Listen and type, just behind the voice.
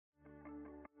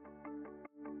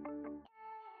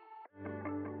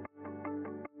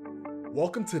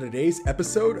Welcome to today's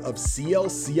episode of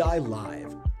CLCI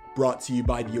Live, brought to you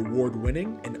by the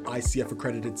award-winning and ICF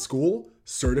accredited school,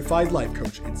 Certified Life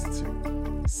Coach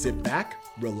Institute. Sit back,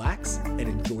 relax, and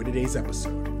enjoy today's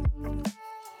episode.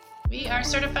 We are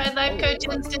Certified Life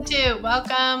Coach Institute.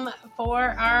 Welcome for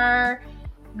our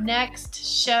next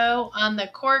show on the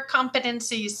core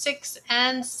competencies 6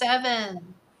 and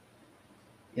 7.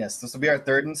 Yes, this will be our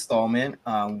third installment.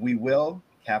 We will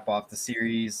cap off the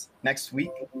series next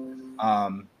week.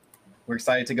 We're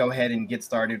excited to go ahead and get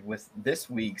started with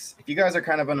this week's. If you guys are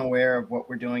kind of unaware of what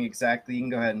we're doing exactly, you can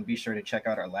go ahead and be sure to check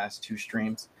out our last two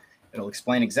streams. It'll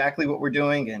explain exactly what we're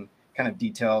doing and kind of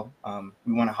detail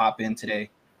we want to hop in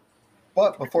today.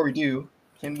 But before we do,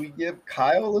 can we give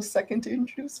Kyle a second to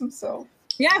introduce himself?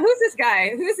 Yeah, who's this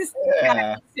guy? Who's this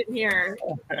guy sitting here?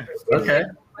 Okay.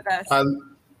 With us?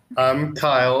 I'm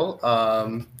Kyle.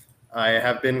 I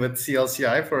have been with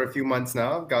CLCI for a few months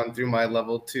now. I've gone through my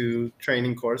level 2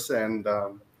 training course, and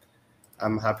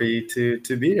I'm happy to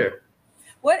be here.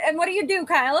 What do you do,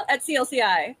 Kyle, at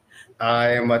CLCI? I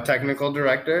am a technical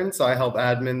director, and so I help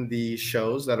admin the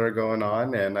shows that are going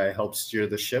on, and I help steer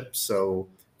the ship so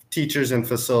teachers and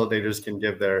facilitators can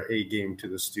give their A game to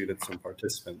the students and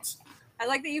participants. I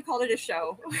like that you called it a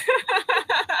show.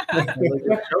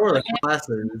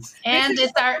 Classes. And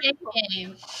it's our A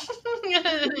game.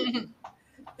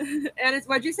 And it's,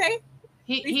 what'd you say?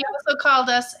 He also called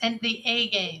us the A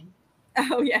game.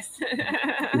 Oh, yes.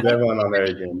 Everyone on their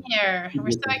A game. Here, we're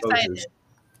so excited.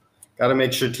 Got to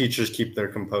make sure teachers keep their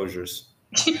composures.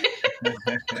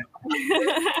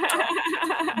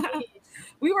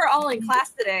 We were all in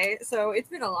class today, so it's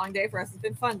been a long day for us. It's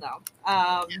been fun, though.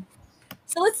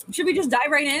 So should we just dive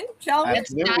right in, shall we?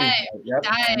 Let's dive. Yep.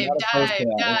 Let's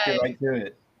get right to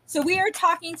it. So we are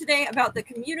talking today about the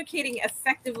communicating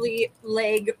effectively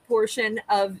leg portion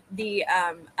of the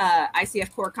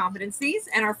ICF core competencies.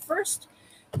 And our first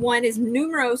one is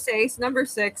number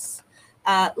 6,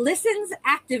 listens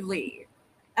actively.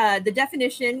 The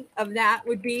definition of that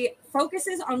would be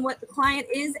focuses on what the client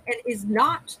is and is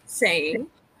not saying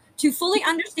to fully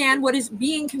understand what is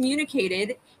being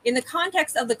communicated in the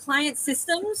context of the client's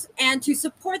systems and to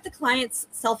support the client's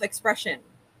self-expression.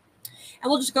 And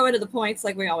we'll just go into the points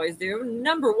like we always do.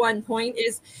 Number 1 point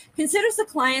is considers the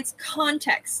client's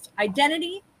context,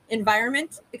 identity,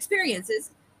 environment, experiences,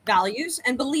 values,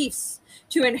 and beliefs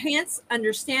to enhance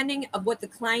understanding of what the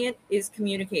client is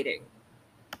communicating.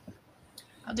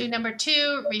 I'll do number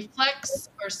 2, reflects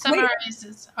or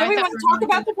summarizes. Do we want to talk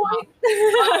about the point?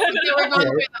 We're going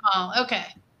through them all. Okay.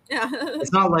 Yeah.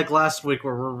 It's not like last week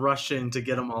where we're rushing to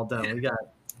get them all done. We got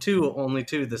only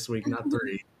two this week, not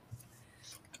 3.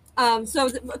 So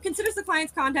considers the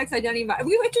client's context, identity.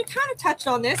 We actually kind of touched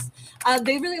on this.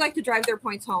 They really like to drive their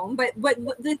points home. But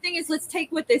the thing is, let's take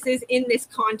what this is in this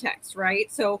context, right?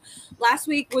 So last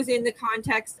week was in the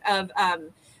context of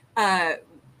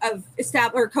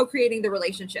co-creating the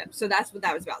relationship. So that's what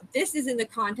that was about. This is in the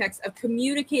context of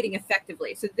communicating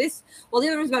effectively. So the other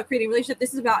one was about creating a relationship.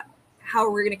 This is about how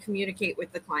we're going to communicate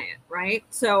with the client, right?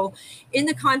 So in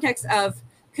the context of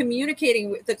communicating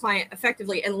with the client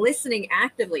effectively and listening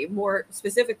actively, more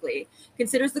specifically,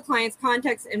 considers the client's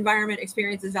context, environment,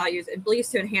 experiences, values, and beliefs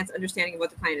to enhance understanding of what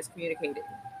the client is communicating.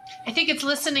 I think it's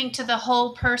listening to the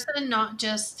whole person, not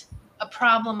just a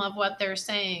problem of what they're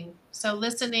saying. So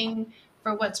listening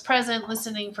for what's present,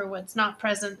 listening for what's not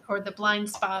present, or the blind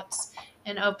spots,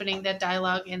 and opening the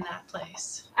dialogue in that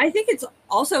place. I think it's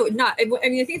also not, I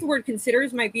think the word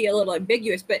considers might be a little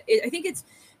ambiguous, but I think it's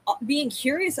being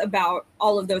curious about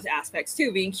all of those aspects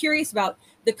too, being curious about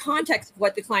the context of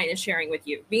what the client is sharing with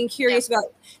you, being curious about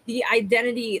the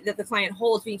identity that the client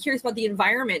holds, being curious about the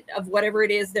environment of whatever it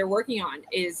is they're working on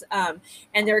is,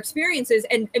 and their experiences,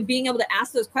 and being able to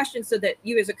ask those questions so that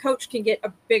you as a coach can get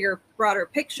a bigger, broader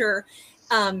picture,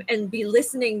 and be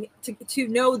listening to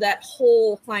know that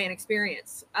whole client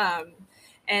experience,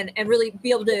 and really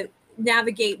be able to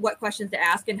navigate what questions to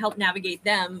ask and help navigate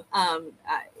them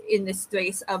in this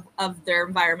space of their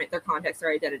environment, their context,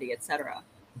 their identity, etc.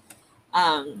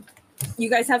 You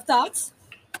guys have thoughts?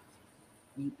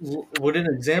 Would an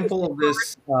example of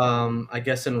this, I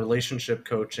guess, in relationship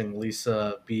coaching,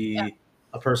 Lisa, be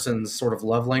a person's sort of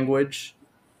love language?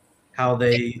 How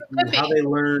they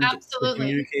learned to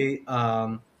communicate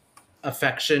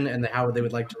affection and how they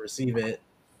would like to receive it,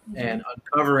 and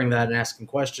uncovering that and asking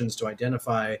questions to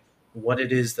identify what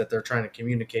it is that they're trying to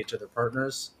communicate to their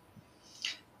partners.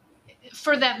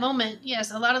 For that moment,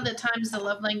 yes, a lot of the times the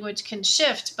love language can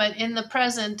shift, but in the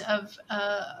present of,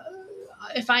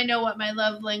 if I know what my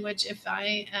love language, if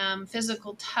I am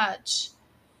physical touch,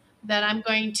 then I'm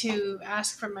going to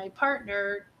ask from my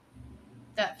partner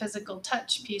that physical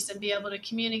touch piece and be able to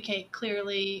communicate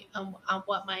clearly on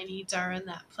what my needs are in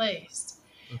that place.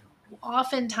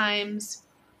 Oftentimes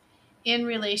in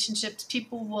relationships,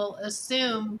 people will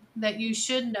assume that you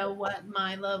should know what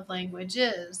my love language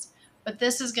is. But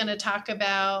this is going to talk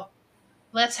about,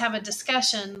 let's have a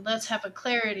discussion, let's have a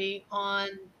clarity on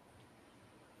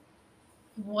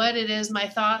what it is, my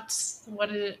thoughts,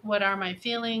 what are my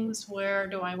feelings, where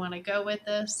do I want to go with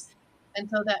this. And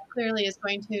so that clearly is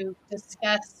going to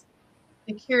discuss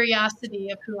the curiosity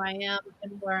of who I am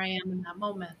and where I am in that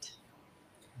moment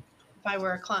if I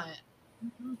were a client.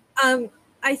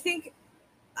 I think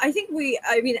I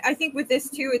think with this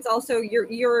too, it's also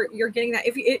you're getting that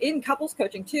if you, in couples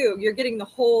coaching too, you're getting the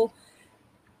whole,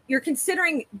 you're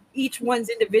considering each one's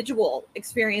individual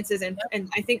experiences and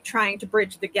I think trying to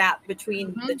bridge the gap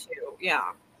between the two.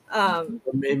 Yeah.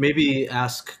 Maybe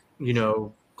ask,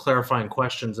 clarifying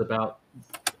questions about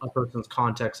a person's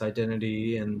context,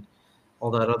 identity, and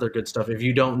all that other good stuff. If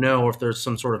you don't know, if there's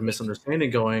some sort of misunderstanding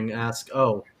going, ask,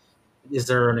 oh, is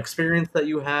there an experience that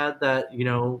you had that,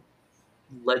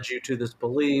 led you to this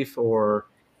belief, or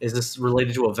is this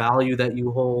related to a value that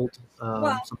you hold,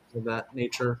 something of that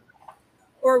nature?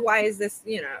 Or why is this,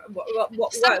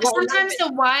 sometimes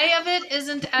the why of it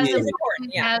isn't as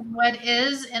important yeah. as what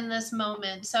is in this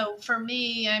moment. So for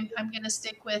me, I'm going to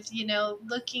stick with,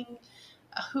 looking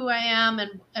who I am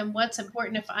and what's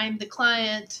important. If I'm the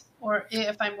client or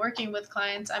if I'm working with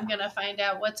clients, I'm going to find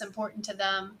out what's important to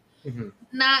them. Mm-hmm.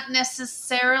 Not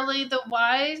necessarily the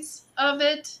whys of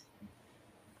it,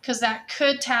 because that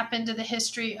could tap into the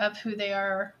history of who they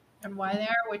are and why they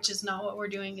are, which is not what we're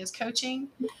doing as coaching.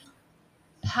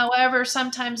 However,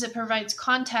 sometimes it provides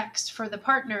context for the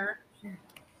partner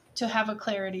to have a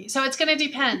clarity. So it's going to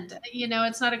depend.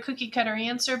 It's not a cookie cutter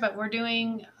answer, but we're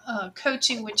doing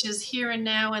coaching, which is here and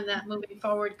now, and that moving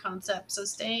forward concept. So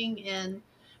staying in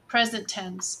present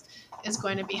tense is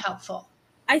going to be helpful.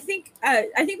 I think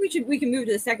we can move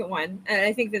to the second one, and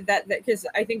I think that because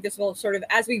I think this will sort of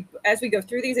as we go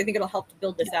through these, I think it'll help to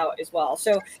build this out as well.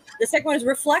 So the second one is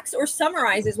reflects or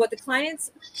summarizes what the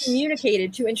clients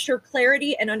communicated to ensure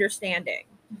clarity and understanding,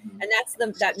 and that's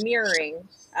that mirroring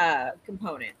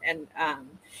component,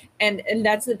 and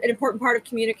that's an important part of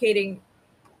communicating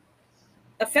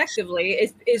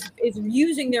effectively is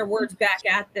using their words back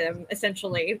at them,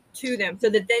 essentially to them, so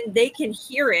that then they can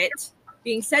hear it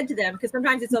being said to them, because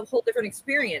sometimes it's a whole different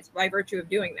experience by virtue of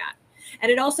doing that.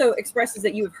 And it also expresses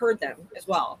that you have heard them as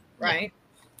well, right?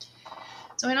 Yeah.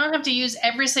 So we don't have to use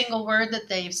every single word that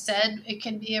they've said. It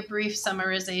can be a brief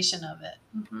summarization of it.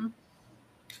 Mm-hmm.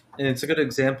 And it's a good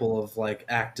example of like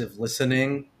active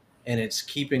listening, and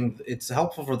it's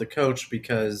helpful for the coach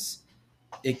because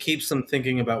it keeps them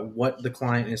thinking about what the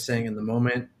client is saying in the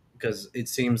moment, because it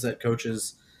seems that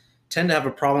coaches tend to have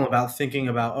a problem about thinking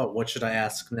about, oh, what should I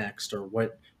ask next, or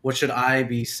what should I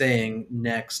be saying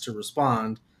next to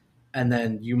respond, and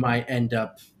then you might end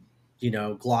up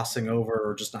glossing over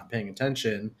or just not paying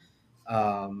attention.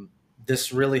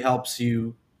 This really helps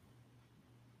you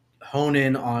hone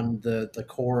in on the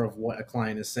core of what a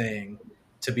client is saying,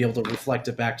 to be able to reflect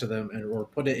it back to them or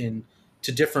put it in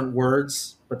to different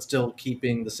words but still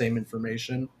keeping the same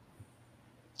information.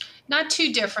 Not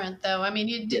too different, though. I mean,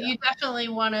 you definitely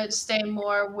want to stay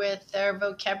more with their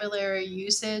vocabulary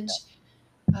usage.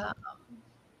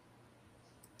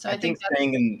 So I think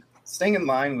staying in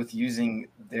line with using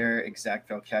their exact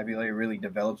vocabulary really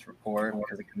develops rapport,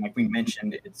 because like we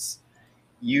mentioned, it's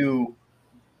you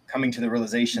coming to the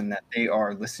realization that they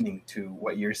are listening to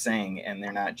what you're saying, and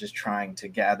they're not just trying to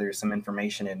gather some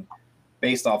information and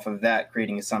based off of that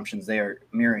creating assumptions. They are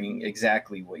mirroring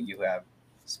exactly what you have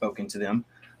spoken to them.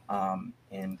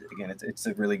 And again, it's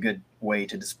a really good way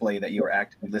to display that you are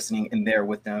actively listening and there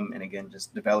with them, and again,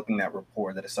 just developing that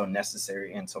rapport that is so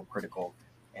necessary and so critical.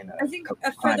 And I think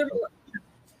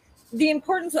the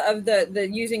importance of the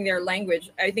using their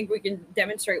language, I think we can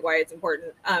demonstrate why it's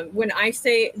important. When I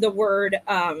say the word,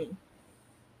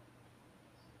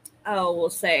 we'll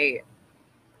say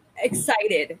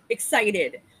excited.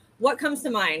 What comes to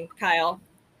mind, Kyle?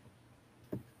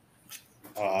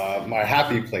 My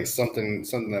happy place, something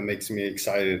that makes me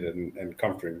excited and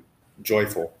comforting,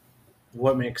 joyful.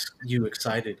 What makes you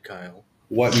excited, Kyle?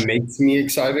 What makes me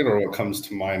excited, or what comes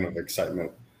to mind with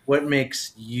excitement? What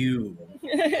makes you?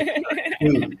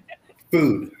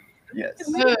 Food. Yes.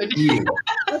 Food.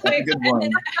 Okay. Good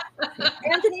one.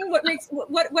 Anthony,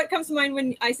 what comes to mind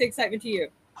when I say excitement to you?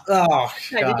 Oh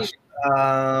gosh.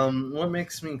 What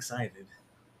makes me excited?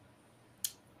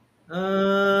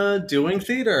 Doing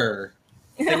theater.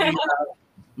 Thinking about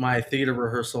my theater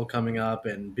rehearsal coming up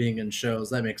and being in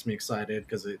shows, that makes me excited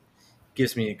because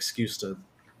gives me an excuse to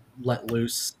let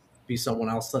loose, be someone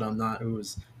else that I'm not, who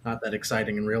is not that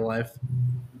exciting in real life.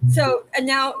 So and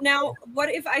now, what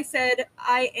if I said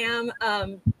I am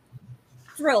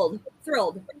thrilled?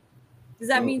 Does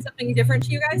that mean something different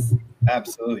to you guys?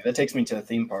 Absolutely. That takes me to the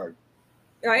theme park.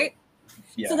 Right.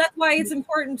 Yeah. So that's why it's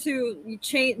important to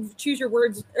choose your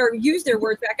words or use their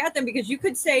words back at them, because they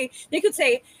could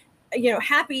say,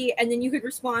 happy, and then you could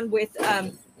respond with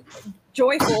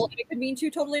joyful, and it could mean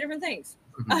two totally different things.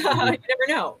 You never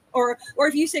know. Or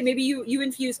if you say, maybe you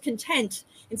infuse content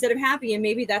instead of happy, and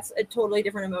maybe that's a totally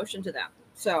different emotion to them.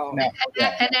 So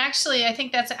and actually, I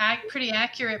think that's pretty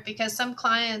accurate, because some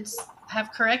clients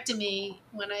have corrected me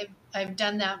when I've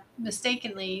done that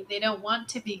mistakenly. They don't want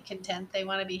to be content; they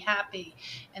want to be happy,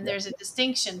 and there's a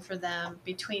distinction for them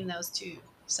between those two.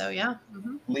 So yeah.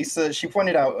 Mm-hmm. Lisa, she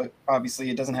pointed out, obviously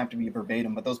it doesn't have to be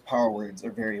verbatim, but those power words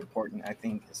are very important, I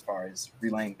think, as far as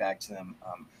relaying back to them,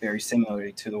 very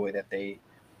similarly to the way that they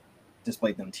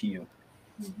displayed them to you.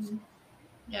 Mm-hmm.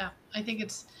 Yeah, I think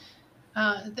it's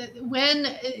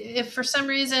if for some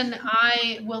reason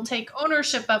I will take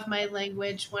ownership of my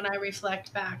language when I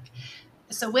reflect back.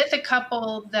 So with a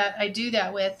couple that I do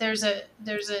that with, there's an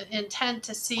intent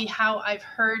to see how I've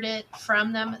heard it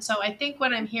from them. So I think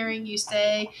what I'm hearing you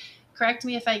say, correct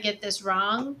me if I get this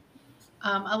wrong,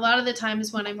 a lot of the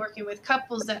times when I'm working with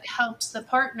couples, that helps the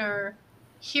partner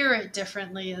hear it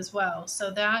differently as well. So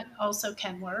that also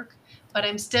can work, but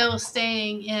I'm still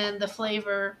staying in the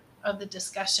flavor of the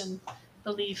discussion,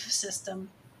 belief system,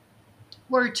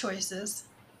 word choices.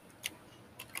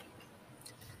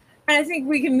 and I think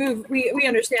we can move. We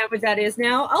understand what that is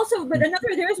now. Also, but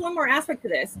there's one more aspect to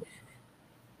this.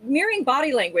 Mirroring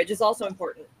body language is also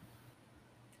important.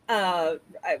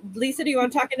 Lisa, do you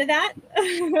want to talk into that? So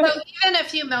even a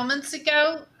few moments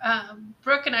ago,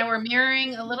 Brooke and I were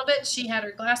mirroring a little bit. She had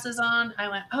her glasses on. I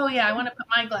went, "Oh yeah, I want to put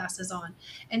my glasses on,"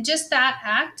 and just that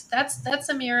act, that's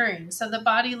a mirroring. So the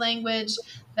body language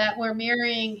that we're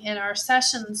mirroring in our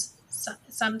sessions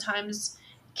sometimes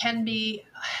can be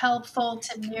helpful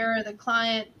to mirror the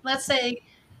client. Let's say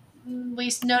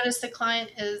we notice the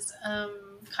client is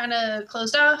kind of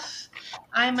closed off.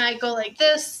 I might go like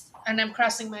this, and I'm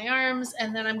crossing my arms,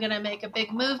 and then I'm going to make a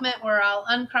big movement where I'll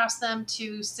uncross them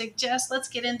to suggest, let's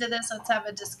get into this, let's have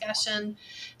a discussion.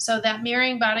 So that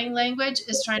mirroring body language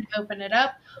is trying to open it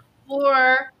up.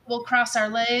 Or we'll cross our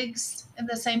legs in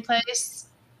the same place.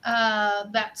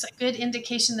 That's a good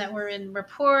indication that we're in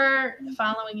rapport,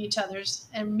 following each other's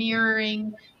and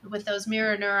mirroring with those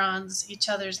mirror neurons each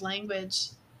other's language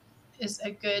is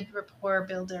a good rapport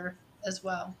builder as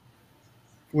well.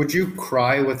 Would you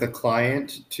cry with a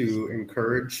client to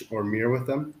encourage or mirror with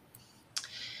them?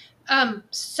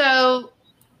 So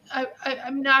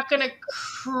I'm not going to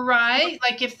cry.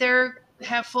 Like if they're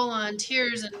have full on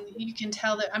tears and you can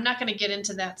tell that, I'm not going to get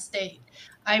into that state.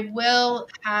 I will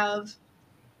have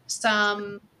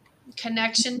some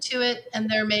connection to it, and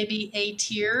there may be a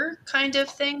tear kind of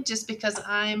thing, just because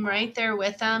I'm right there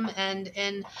with them and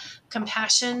in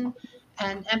compassion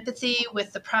and empathy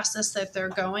with the process that they're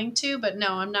going to. But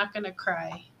no, I'm not going to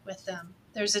cry with them.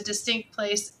 There's a distinct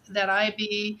place that I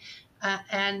be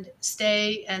and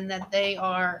stay, and that they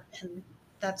are, and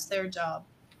that's their job,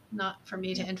 not for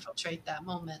me to infiltrate that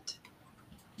moment.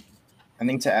 I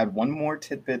think to add one more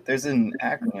tidbit, there's an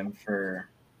acronym for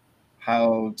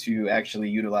how to actually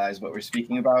utilize what we're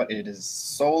speaking about. It is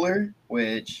SOLAR,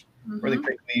 which really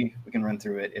quickly we can run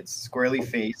through it. It's squarely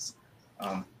face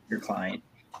your client.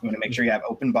 You want to make sure you have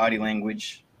open body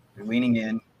language. You're leaning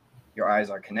in. Your eyes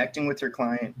are connecting with your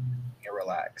client. You're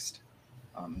relaxed.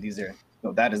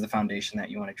 That is the foundation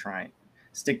that you want to try and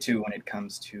stick to when it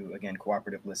comes to, again,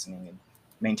 cooperative listening and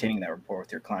maintaining that rapport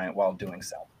with your client while doing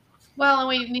so. Well, and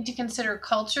we need to consider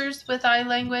cultures with eye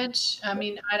language. I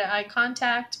mean, eye-to-eye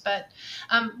contact. But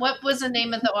what was the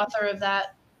name of the author of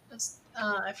that?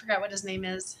 I forgot what his name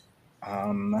is.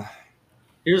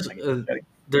 Here's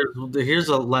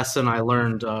a lesson I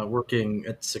learned working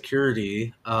at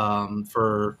security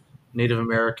for Native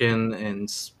American and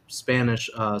Spanish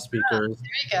speakers.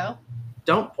 There you go.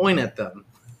 Don't point at them.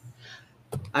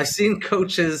 I've seen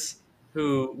coaches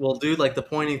who will do like the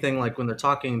pointing thing, like when they're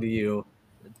talking to you.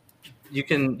 You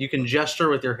can gesture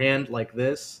with your hand like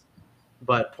this,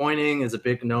 but pointing is a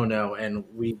big no-no. And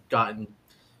we've gotten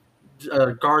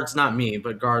guards, not me,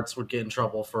 but guards would get in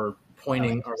trouble for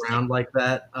pointing around like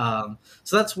that.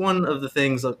 So that's one of the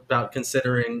things about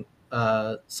considering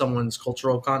someone's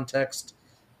cultural context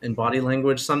and body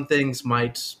language. Some things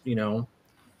might,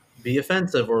 be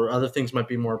offensive, or other things might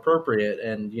be more appropriate.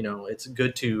 And, it's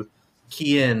good to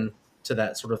key in to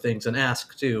that sort of things and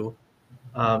ask too,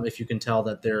 if you can tell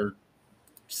that they're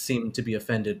seem to be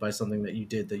offended by something that you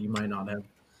did that you might not have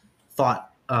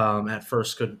thought at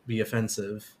first could be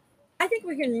offensive. I think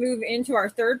we can move into our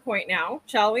third point now,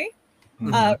 shall we?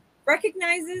 Mhm.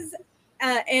 Recognizes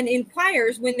and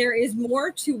inquires when there is more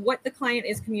to what the client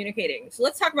is communicating. So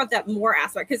let's talk about that more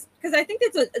aspect, because I think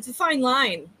it's a fine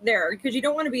line there, because you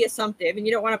don't want to be assumptive and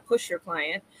you don't want to push your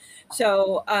client.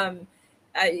 So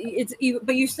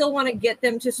but you still want to get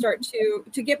them to start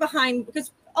to get behind,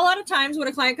 because a lot of times when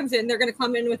a client comes in, they're going to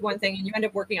come in with one thing and you end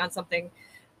up working on something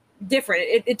different.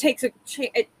 It takes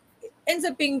it ends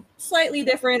up being slightly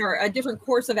different, or a different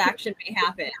course of action may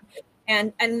happen.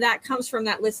 And that comes from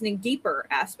that listening deeper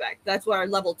aspect. That's what our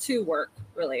level 2 work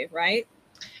really, right?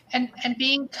 And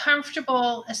being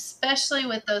comfortable, especially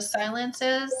with those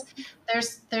silences.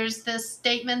 There's this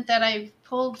statement that I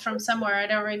pulled from somewhere, I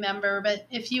don't remember, but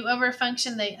if you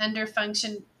overfunction, they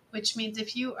underfunction, which means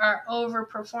if you are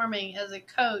overperforming as a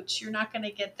coach, you're not going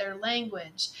to get their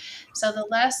language. So the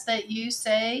less that you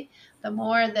say, the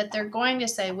more that they're going to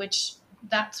say, which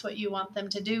that's what you want them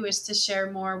to do, is to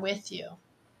share more with you.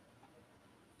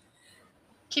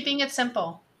 Keeping it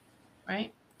simple,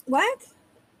 right? What?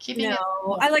 Keeping No, it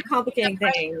simple. I like complicating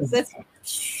things. That's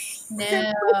No.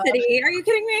 simplicity. Are you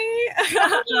kidding me?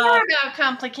 More about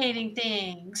complicating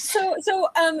things. So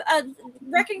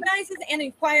recognizes and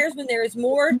inquires when there is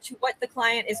more to what the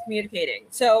client is communicating.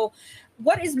 So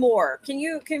what is more? Can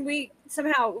we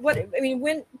somehow,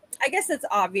 when, I guess that's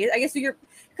obvious. I guess because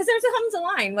comes a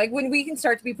line, like when we can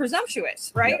start to be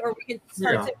presumptuous, right? Yeah. Or we can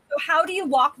start to, so how do you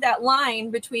walk that line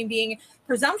between being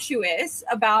presumptuous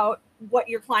about what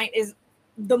your client is,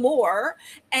 the more,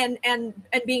 and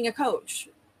being a coach?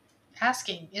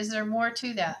 Asking, is there more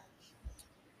to that?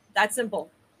 That's simple.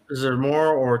 Is there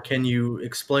more, or can you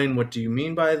explain what do you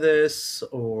mean by this?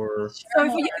 Or so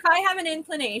if I have an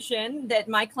inclination that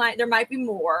my client, there might be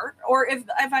more, or if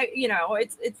I,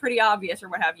 it's pretty obvious or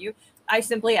what have you, I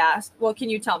simply ask, well, can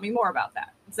you tell me more about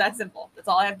that? It's that simple. That's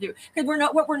all I have to do. Because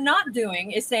what we're not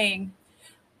doing is saying,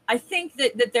 I think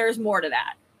that there's more to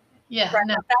that. Yeah, right?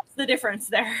 no. That's the difference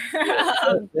there.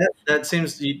 that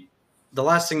seems the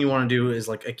last thing you want to do is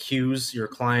like accuse your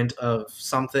client of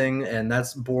something, and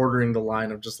that's bordering the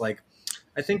line of just like,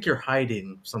 I think you're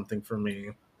hiding something from me.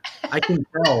 I can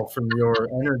tell from your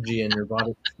energy and your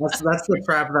body. That's the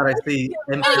trap that I see.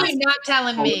 What are you not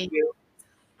telling me?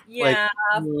 Yeah,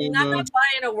 I'm not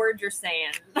buying a word you're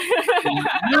saying.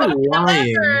 You're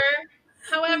lying.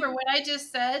 However, what I just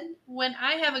said, when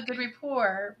I have a good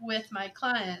rapport with my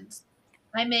clients,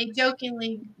 I may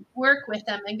jokingly work with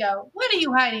them and go, what are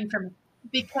you hiding from me?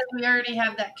 Because we already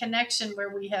have that connection where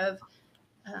we have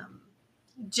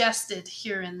jested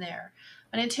here and there.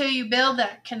 But until you build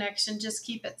that connection, just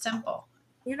keep it simple.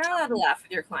 You're not allowed to laugh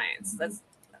with your clients. That's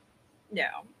no.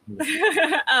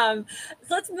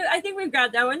 So I think we've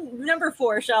got that one. Number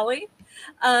 4, shall we?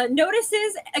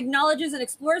 Notices, acknowledges, and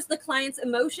explores the client's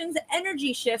emotions,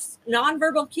 energy shifts,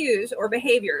 nonverbal cues, or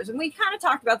behaviors. And we kind of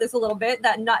talked about this a little bit,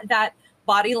 that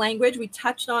body language. We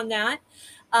touched on that.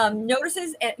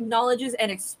 Notices, acknowledges,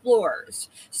 and explores.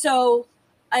 So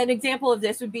an example of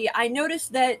this would be, I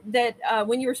noticed that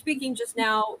when you were speaking just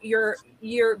now, you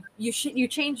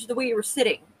changed the way you were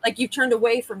sitting, like you turned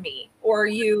away from me, or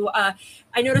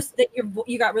I noticed that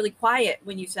you got really quiet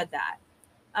when you said that.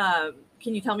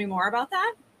 Can you tell me more about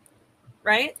that?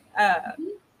 Right? And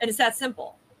it's that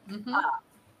simple. Mm-hmm.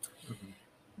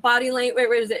 Body language,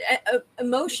 where is it?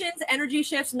 Emotions, energy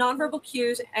shifts, nonverbal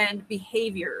cues, and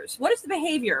behaviors. What is the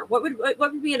behavior? What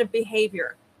would be a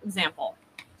behavior example?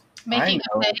 Making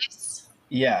a face.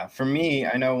 Yeah, for me,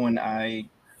 I know when I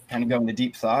kind of go into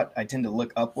deep thought, I tend to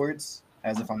look upwards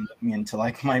as if I'm looking into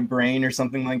like my brain or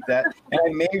something like that.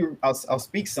 And I'll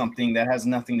speak something that has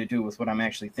nothing to do with what I'm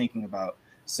actually thinking about.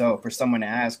 So for someone to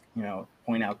ask,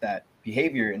 point out that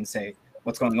behavior and say,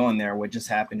 what's going on there? What just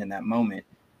happened in that moment?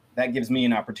 That gives me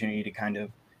an opportunity to kind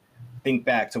of think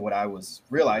back to what I was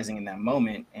realizing in that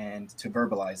moment and to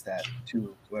verbalize that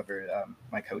to whoever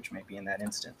my coach may be in that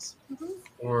instance.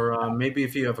 Or maybe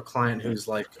if you have a client who's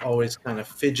like always kind of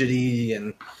fidgety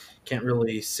and can't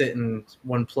really sit in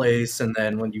one place, and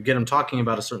then when you get them talking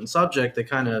about a certain subject, they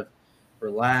kind of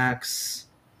relax,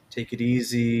 take it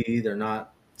easy, they're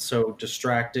not so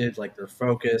distracted, like they're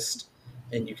focused,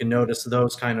 and you can notice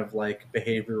those kind of like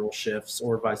behavioral shifts,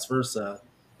 or vice versa.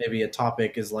 Maybe a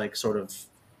topic is like sort of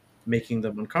making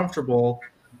them uncomfortable,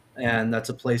 and that's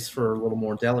a place for a little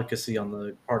more delicacy on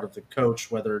the part of the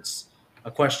coach, whether it's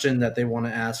a question that they want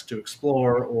to ask to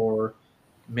explore, or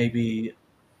maybe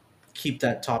keep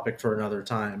that topic for another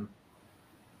time.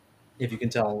 If you can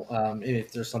tell,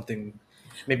 if there's something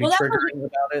maybe triggering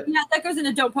about it. Yeah, that goes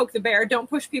into don't poke the bear. Don't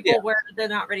push people where they're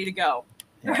not ready to go.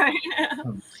 Right.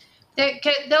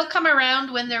 They'll come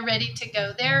around when they're ready to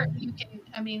go there. You can,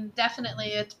 I mean, definitely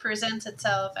it presents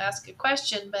itself, ask a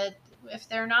question, but if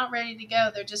they're not ready to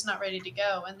go, they're just not ready to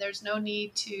go. And there's no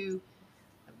need to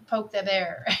poke the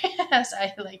bear, as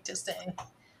I like to say.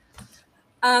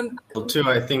 Well, too,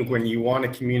 I think when you want to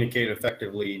communicate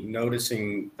effectively,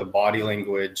 noticing the body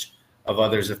language of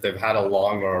others, if they've had a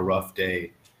long or a rough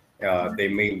day, they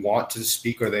may want to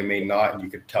speak or they may not, and you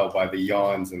could tell by the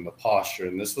yawns and the posture.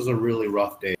 And this was a really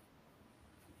rough day.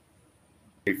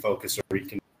 Focus or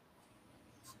recon.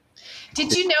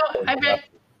 Did you know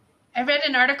I read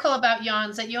an article about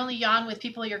yawns that you only yawn with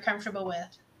people you're comfortable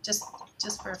with. Just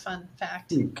for a fun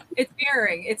fact. It's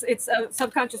mirroring. It's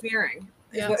subconscious mirroring.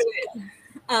 Is what it is.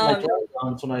 Like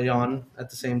yawns when I yawn at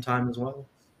the same time as well.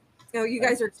 Oh, you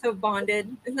guys are so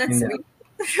bonded. Isn't that sweet?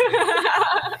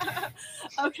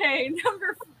 Okay,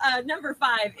 number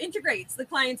 5 integrates the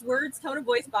client's words, tone of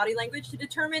voice, body language to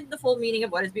determine the full meaning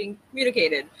of what is being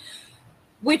communicated,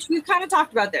 which we've kind of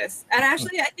talked about this. And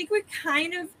actually, I think we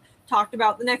kind of talked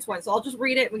about the next one. So I'll just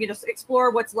read it. We can just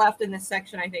explore what's left in this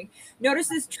section, I think.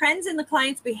 Notices trends in the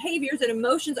client's behaviors and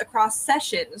emotions across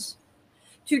sessions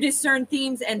to discern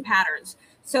themes and patterns.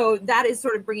 So that is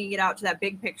sort of bringing it out to that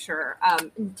big picture,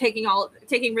 taking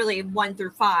really 1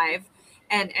 through 5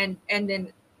 and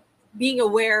then being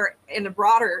aware in a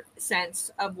broader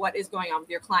sense of what is going on with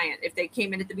your client. If they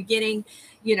came in at the beginning,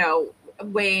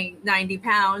 weighing 90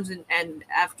 pounds and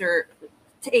after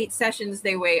 8 sessions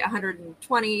they weigh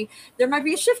 120, there might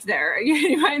be a shift there.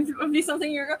 It might be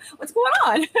something you're going, what's going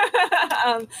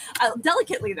on?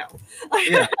 Delicately though.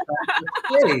 Yeah.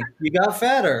 Hey, you got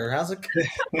fatter. How's it?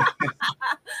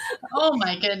 Oh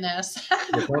my goodness.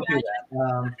 Yeah, don't do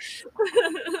that.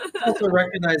 Also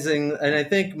recognizing, and I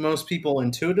think most people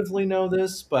intuitively know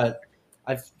this, but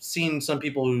I've seen some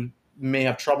people who may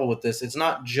have trouble with this. It's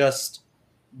not just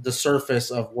the surface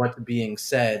of what's being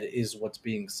said is what's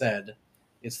being said.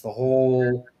 It's the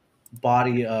whole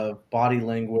body of body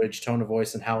language, tone of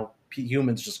voice, and how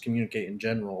humans just communicate in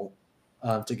general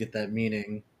to get that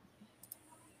meaning.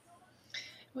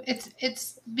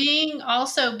 It's being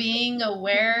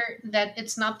aware that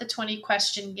it's not the 20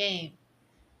 question game.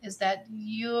 Is that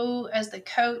you as the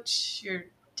coach, you're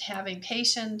having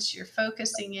patience, you're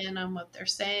focusing in on what they're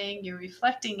saying, you're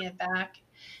reflecting it back,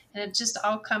 and it just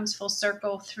all comes full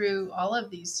circle through all of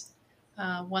these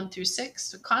 1 through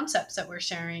 6 concepts that we're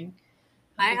sharing.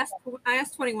 I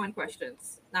asked 21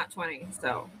 questions, not 20,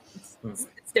 so it's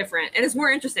different and it's more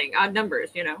interesting on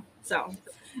numbers, so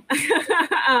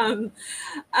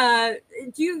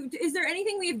is there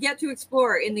anything we have yet to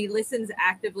explore in the listens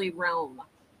actively realm?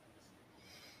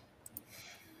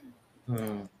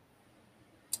 I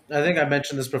think I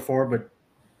mentioned this before, but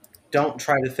don't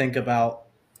try to think about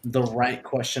the right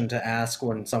question to ask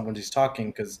when someone's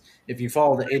talking, because if you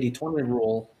follow the 80-20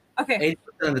 rule, okay,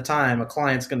 80% of the time a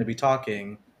client's going to be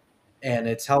talking, and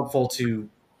it's helpful to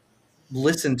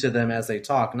listen to them as they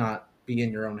talk, not be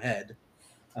in your own head.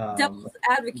 Devil's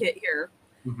advocate here.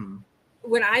 Mm-hmm.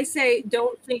 When I say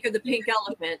don't think of the pink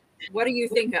elephant, what do you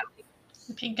think of?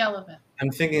 The pink elephant. I'm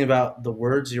thinking about the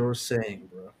words you're saying,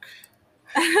 Brooke.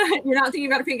 You're not thinking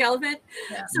about a pink elephant?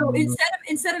 Yeah. So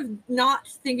instead of not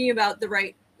thinking about the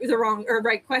right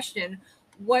question,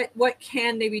 what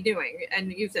can they be doing?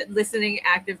 And you said listening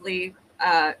actively.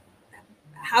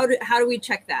 How do we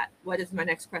check that? What is my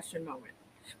next question moment?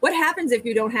 What happens if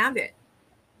you don't have it?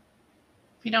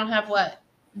 If you don't have what?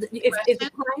 If the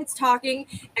client's talking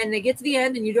and they get to the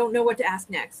end and you don't know what to ask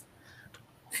next.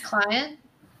 Client,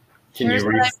 here's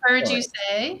what I've heard you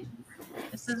say.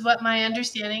 This is what my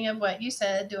understanding of what you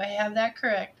said. Do I have that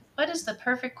correct? What is the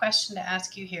perfect question to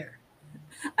ask you here?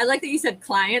 I like that you said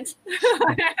client.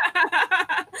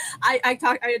 I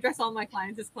address all my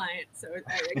clients as clients, so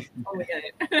I totally get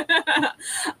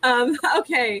it.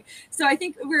 Okay, so I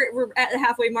think we're at the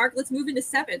halfway mark. Let's move into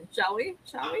 7, shall we?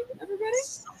 Shall we, everybody?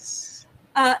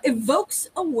 Evokes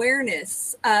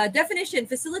awareness. Definition: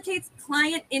 facilitates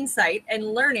client insight and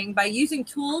learning by using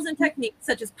tools and techniques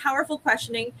such as powerful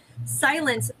questioning,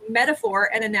 silence, metaphor,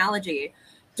 and analogy.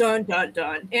 Dun, dun,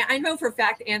 dun. And I know for a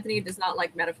fact Anthony does not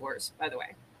like metaphors, by the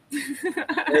way.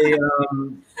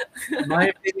 My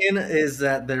opinion is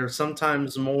that they're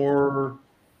sometimes more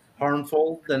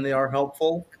harmful than they are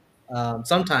helpful.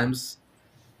 Sometimes,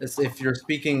 if you're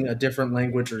speaking a different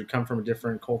language or you come from a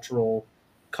different cultural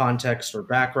context or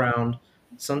background,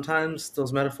 sometimes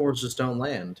those metaphors just don't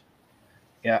land.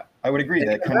 Yeah, I would agree.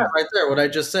 That kind of right there, what I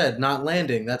just said, not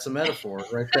landing, that's a metaphor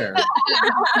right there.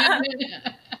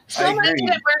 So much didn't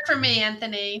work for me,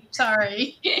 Anthony.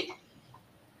 Sorry.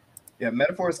 Yeah,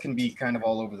 metaphors can be kind of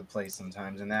all over the place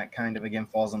sometimes, and that kind of again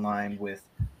falls in line with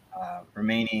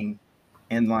remaining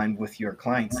in line with your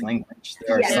client's language.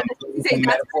 There are Yeah, some say that's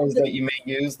metaphors that you may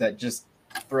use that just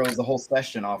throws the whole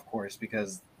session off course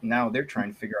because now they're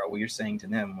trying to figure out what you're saying to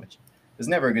them, which is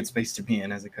never a good space to be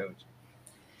in as a coach.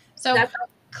 So That's-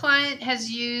 client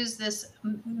has used this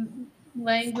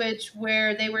language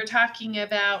where they were talking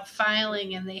about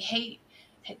filing and they hate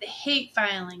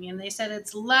filing, and they said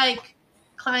it's like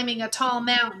climbing a tall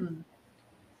mountain,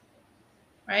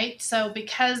 right? So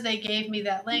because they gave me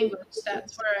that language,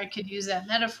 that's where I could use that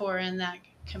metaphor and that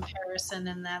comparison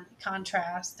and that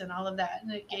contrast and all of that,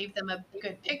 and it gave them a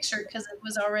good picture because it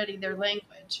was already their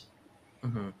language.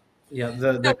 Mm-hmm. Yeah,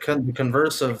 the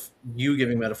converse of you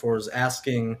giving metaphors,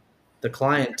 asking the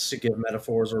client to give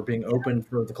metaphors, or being open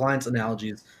for the client's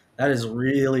analogies, that is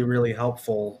really, really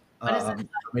helpful What is it?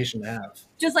 information to have.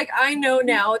 just like I know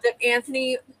now that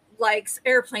Anthony likes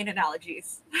airplane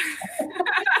analogies.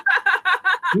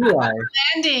 Do I?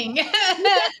 Landing. You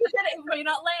It may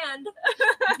not land.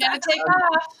 gotta take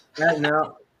off.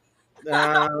 No.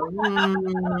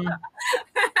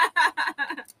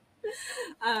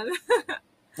 um,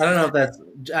 I don't know if that's.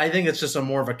 I think it's just a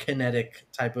more of a kinetic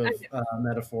type of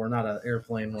metaphor, not an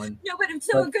airplane one. No, but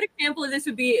so a good example of this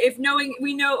would be if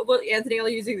we know, well, Anthony, I'll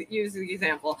use the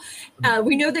example.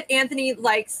 We know that Anthony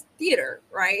likes theater,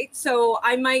 right? So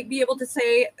I might be able to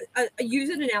say, use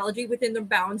an analogy within the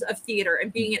bounds of theater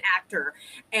and being an actor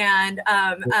and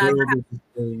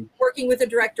working with a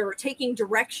director or taking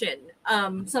direction,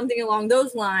 something along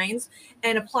those lines,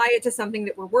 and apply it to something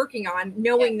that we're working on,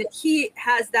 knowing that he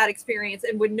has that experience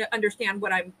and would understand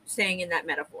what I'm saying in that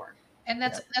metaphor. And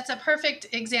that's a perfect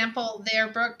example there,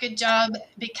 Brooke. Good job,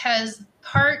 because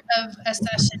part of a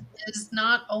session is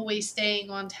not always staying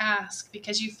on task,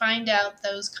 because you find out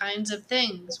those kinds of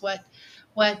things. What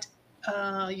the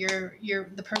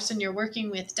person you're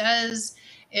working with does.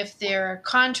 If they're a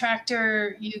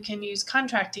contractor, you can use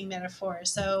contracting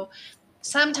metaphors. So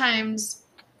sometimes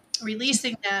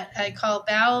releasing that I call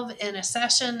valve in a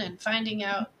session and finding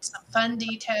out some fun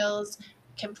details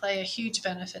can play a huge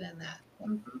benefit in that.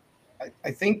 Mm-hmm.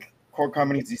 I think Core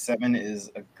Competency 7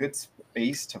 is a good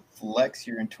space to flex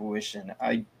your intuition.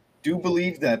 I do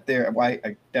believe that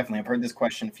I definitely have heard this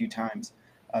question a few times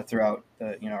throughout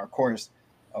our course,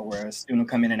 where a student will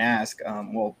come in and ask,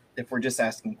 well, if we're just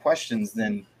asking questions,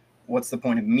 then what's the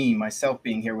point of myself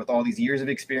being here with all these years of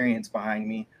experience behind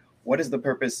me? What is the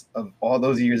purpose of all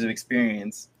those years of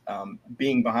experience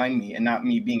being behind me and not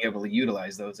me being able to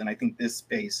utilize those? And I think this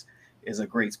space is a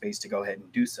great space to go ahead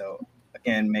and do so.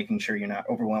 Again, making sure you're not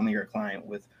overwhelming your client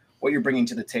with what you're bringing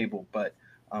to the table, but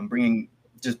bringing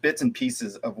just bits and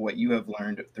pieces of what you have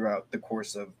learned throughout the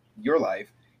course of your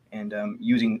life, and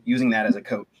using that as a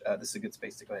coach. This is a good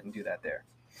space to go ahead and do that there.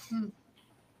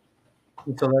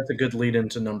 So that's a good lead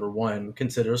into number one.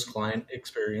 Considers client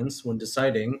experience when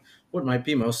deciding what might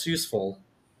be most useful.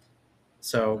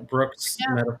 So Brooke's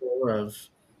metaphor of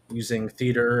using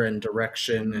theater and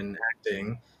direction and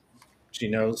acting, she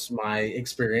knows my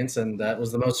experience, and that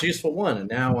was the most useful one. And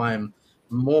now I'm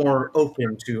more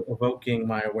open to evoking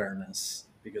my awareness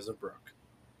because of Brooke.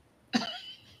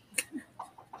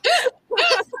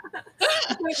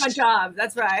 My job.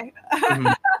 That's right.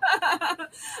 Mm-hmm.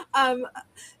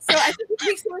 So I think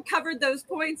we sort of covered those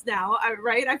points now,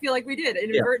 right? I feel like we did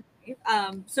inadvertently.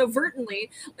 So vertently,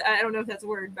 I don't know if that's a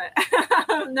word, but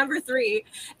number 3,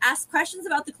 ask questions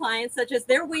about the client, such as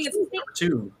their way of thinking. Number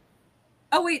 2.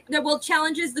 Oh wait, no, well,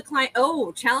 challenges the client.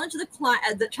 Oh, challenge the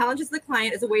client. The challenges the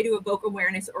client as a way to evoke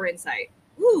awareness or insight.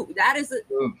 Ooh, that is. Let's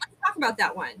talk about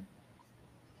that one.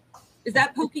 Is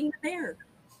that poking the bear?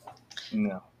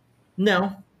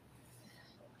 No.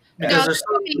 Because there's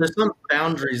some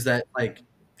boundaries that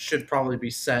should probably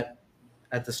be set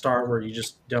at the start where you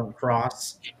just don't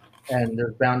cross, and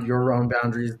there's your own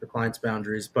boundaries, the client's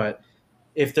boundaries. But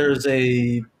if there's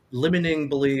a limiting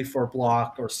belief or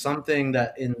block or something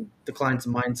that in the client's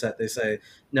mindset they say,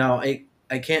 no, I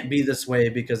can't be this way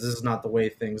because this is not the way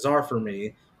things are for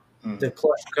me. The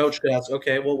coach could ask,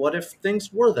 okay, well, what if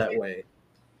things were that way?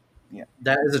 Yeah,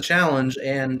 that is a challenge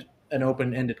and an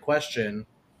open-ended question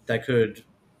that could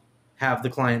have the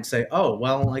client say, oh,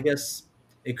 well, I guess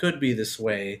it could be this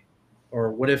way.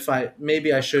 Or what if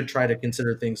maybe I should try to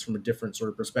consider things from a different sort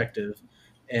of perspective.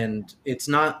 And it's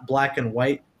not black and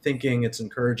white thinking, it's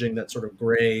encouraging that sort of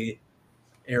gray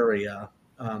area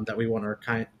that we want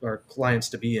our clients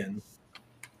to be in.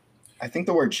 I think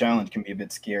the word challenge can be a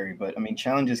bit scary, but I mean,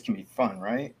 challenges can be fun,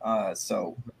 right?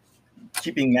 So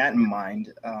keeping that in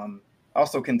mind,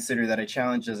 also consider that a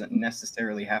challenge doesn't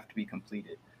necessarily have to be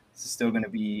completed. It's still going to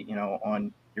be,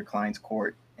 on your client's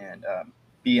court and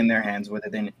be in their hands whether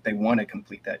they want to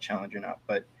complete that challenge or not.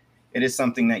 But it is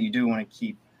something that you do want to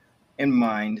keep in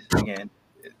mind, again,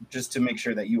 just to make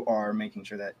sure that you are making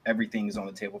sure that everything is on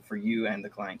the table for you and the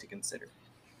client to consider.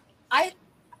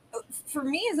 For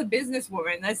me as a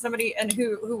businesswoman, as somebody and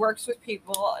who works with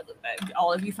people,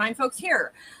 all of you fine folks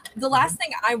here, the last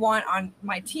thing I want on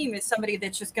my team is somebody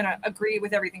that's just going to agree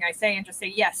with everything I say and just say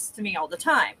yes to me all the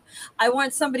time. I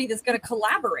want somebody that's going to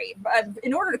collaborate.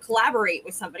 In order to collaborate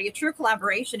with somebody, a true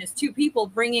collaboration is two people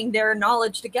bringing their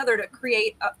knowledge together to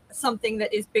create something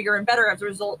that is bigger and better as a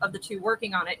result of the two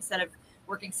working on it instead of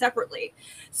working separately.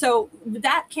 So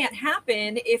that can't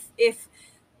happen if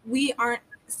we aren't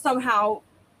somehow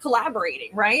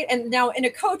collaborating, right? And now in a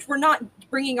coach, we're not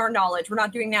bringing our knowledge, we're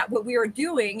not doing that. What we are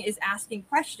doing is asking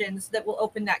questions that will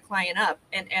open that client up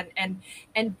and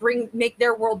make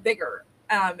their world bigger.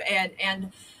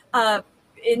 In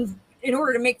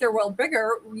order to make their world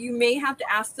bigger, you may have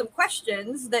to ask them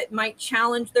questions that might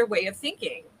challenge their way of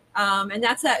thinking. And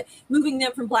that's that moving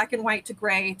them from black and white to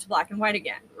gray to black and white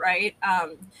again, right?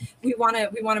 We want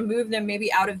to move them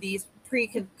maybe out of these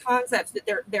preconcepts that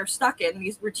they're stuck in,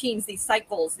 these routines, these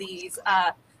cycles, these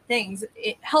things.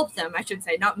 It help them, I should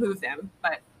say, not move them,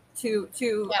 but to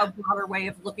a broader way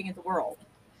of looking at the world.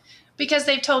 Because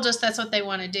they've told us that's what they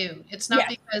want to do. It's not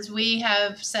because we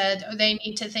have said they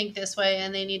need to think this way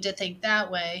and they need to think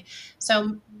that way.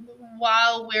 So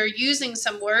while we're using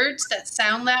some words that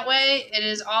sound that way, it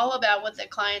is all about what the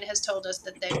client has told us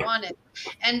that they wanted.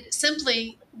 And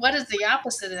simply, what is the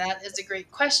opposite of that is a great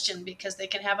question, because they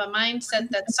can have a mindset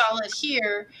that's solid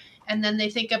here, and then they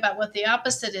think about what the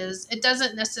opposite is. It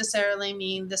doesn't necessarily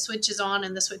mean the switch is on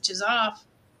and the switch is off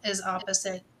is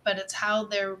opposite, but it's how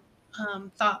their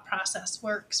thought process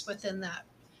works within that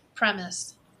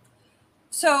premise.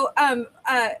 So,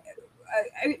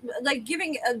 like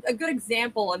giving a good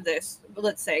example of this,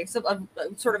 let's say, so a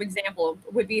sort of example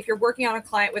would be if you're working on a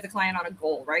client with a client on a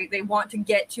goal, right? They want to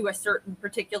get to a certain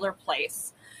particular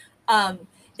place.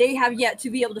 They have yet to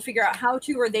be able to figure out how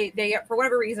to, or they for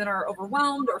whatever reason are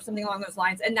overwhelmed or something along those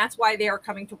lines. And that's why they are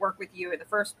coming to work with you in the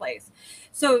first place.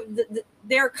 So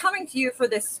they're coming to you for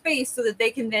this space so that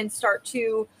they can then start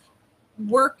to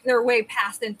work their way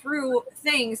past and through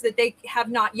things that they have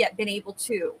not yet been able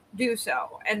to do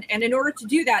so. And in order to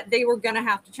do that, they were going to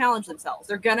have to challenge themselves.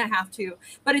 They're going to have to,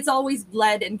 but it's always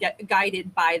led and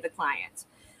guided by the client.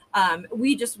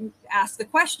 We just ask the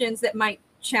questions that might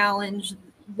challenge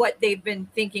what they've been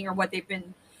thinking or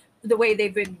the way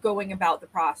they've been going about the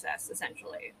process,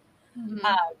 essentially. Mm-hmm.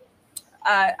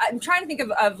 I'm trying to think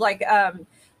of like,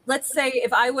 let's say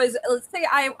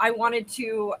I wanted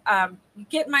to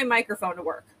get my microphone to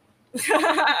work.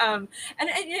 And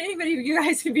anybody of you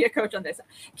guys can be a coach on this.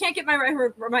 Can't get my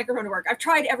microphone to work. I've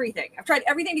tried everything. I've tried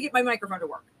everything to get my microphone to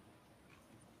work.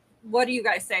 What do you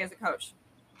guys say as a coach?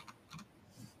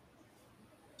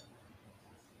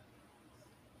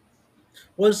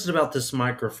 What is it about this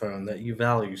microphone that you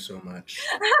value so much?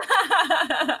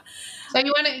 So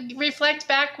you want to reflect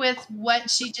back with what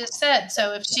she just said.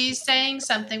 So if she's saying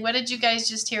something, what did you guys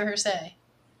just hear her say?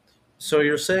 So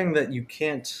you're saying that you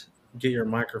can't get your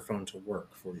microphone to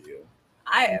work for you.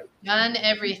 I've done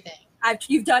everything.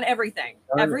 You've done everything.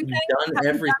 Everything? You've done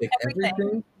everything.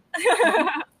 Everything?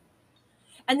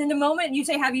 And then the moment you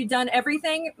say, have you done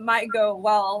everything? Might go,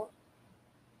 well,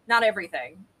 not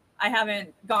everything. I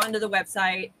haven't gone to the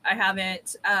website. I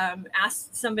haven't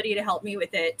asked somebody to help me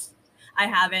with it. I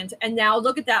haven't. And now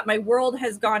look at that. My world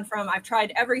has gone from I've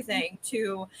tried everything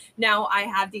to now I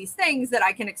have these things that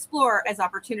I can explore as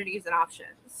opportunities and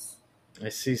options. I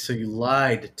see. So you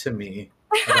lied to me.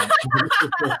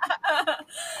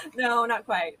 No, not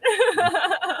quite.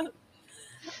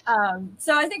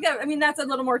 So I think that's a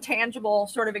little more tangible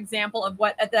sort of example of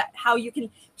how you can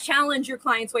challenge your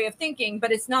client's way of thinking,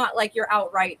 but it's not like you're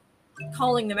outright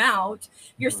calling them out.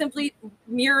 You're simply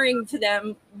mirroring to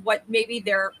them what maybe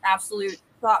their absolute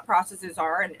thought processes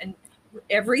are, and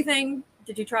everything.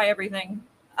 Did you try everything?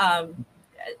 And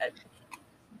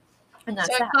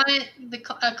that's so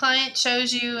a client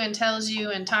shows you and tells you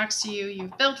and talks to you.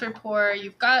 You've built rapport.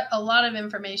 You've got a lot of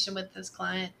information with this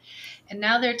client. And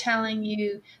now they're telling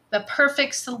you the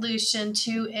perfect solution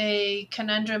to a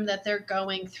conundrum that they're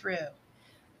going through.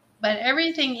 But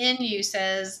everything in you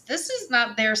says, this is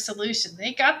not their solution.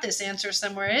 They got this answer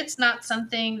somewhere. It's not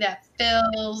something that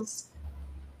feels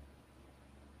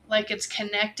like it's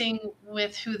connecting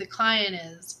with who the client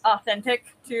is. Authentic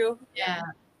too. Yeah.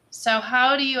 So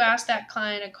how do you ask that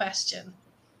client a question?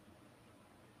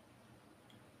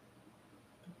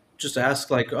 Just ask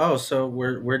like, oh, so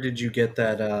where did you get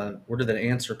that? Where did that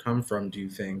answer come from? Do you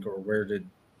think, or where did?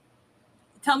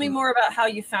 Tell me more about how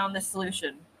you found this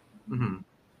solution. Mm-hmm.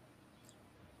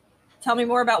 Tell me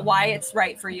more about why it's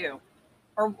right for you,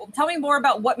 or tell me more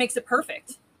about what makes it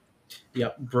perfect.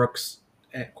 Yep, Brooks'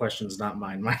 questions, not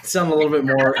mine. Mine sound a little bit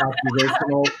more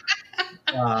accusational.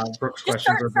 Brooks' Just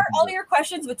questions start are all your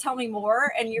questions with "tell me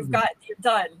more," and you're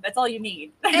done. That's all you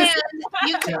need. And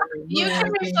you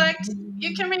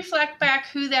can reflect back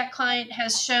who that client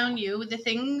has shown you the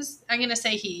things. I'm going to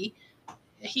say he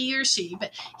or she,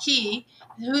 but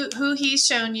who he's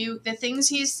shown you, the things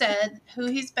he's said, who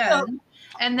he's been,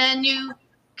 and then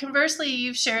conversely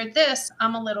you've shared this.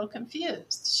 I'm a little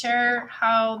confused. Share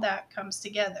how that comes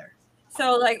together.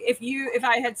 So like if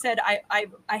I had said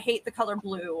I hate the color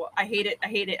blue, I hate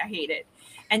it,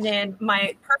 and then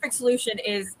my perfect solution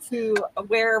is to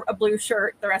wear a blue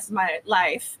shirt the rest of my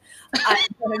life, I'm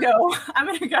gonna go,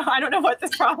 I don't know what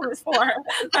this problem is for,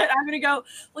 but I'm gonna go,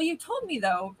 well, you told me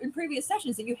though in previous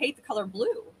sessions that you hate the color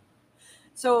blue,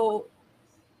 so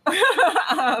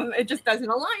it just doesn't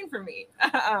align for me.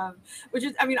 Which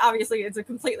is, I mean, obviously it's a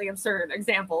completely absurd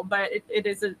example, but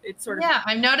it's sort of. Yeah,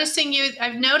 I'm noticing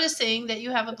that you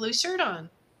have a blue shirt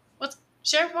on. Let's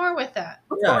share more with that.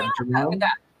 Yeah, Jerome.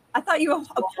 I thought you What's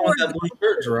wrong with that blue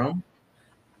shirt, Jerome?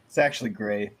 It's actually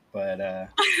gray, but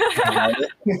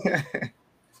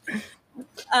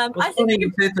It's funny you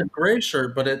say it's a gray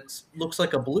shirt, but it looks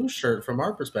like a blue shirt from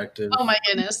our perspective. Oh my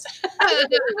goodness.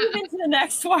 Move into the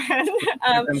next one.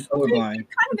 I'm colorblind. We've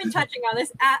kind of been touching on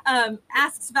this.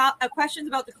 Asks about questions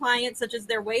about the client, such as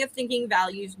their way of thinking,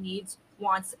 values, needs,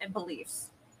 wants, and beliefs.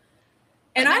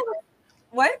 And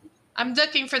what? I'm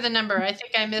looking for the number. I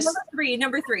think I missed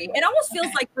number three. It almost feels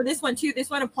like for this one too. This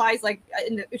one applies like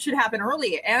it should happen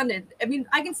early, and I mean,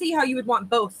 I can see how you would want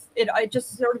both. It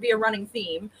just sort of be a running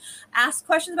theme. Ask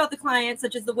questions about the client,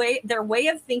 such as their way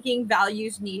of thinking,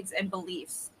 values, needs, and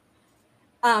beliefs.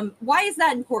 Why is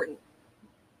that important?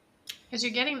 Because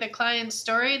you're getting the client's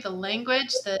story, the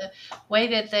language, the way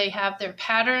that they have their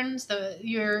patterns.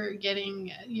 You're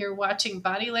watching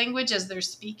body language as they're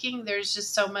speaking. There's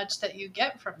just so much that you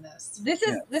get from this. This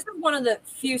is one of the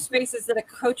few spaces that a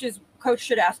coach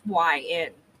should ask why in.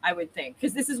 I would think,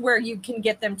 because this is where you can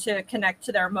get them to connect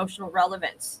to their emotional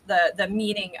relevance, the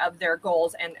meaning of their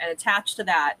goals, and attach to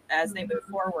that as they move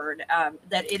forward.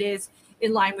 That it is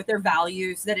in line with their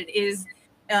values. That it is.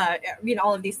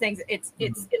 All of these things. It's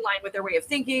in line with their way of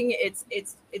thinking.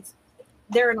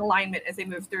 They're in alignment as they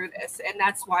move through this, and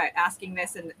that's why asking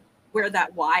this and where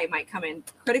that why might come in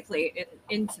critically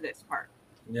into this part.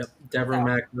 Yep, Deborah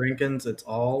Mac Rankins. It's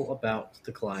all about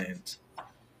the client.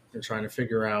 They're trying to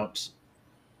figure out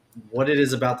what it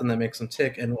is about them that makes them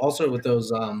tick, and also with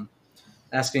those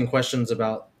asking questions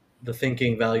about the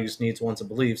thinking, values, needs, wants, and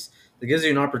beliefs. That gives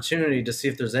you an opportunity to see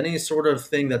if there's any sort of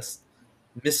thing that's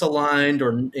misaligned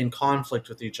or in conflict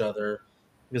with each other,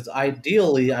 because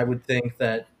ideally I would think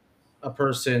that a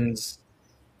person's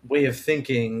way of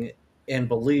thinking and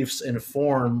beliefs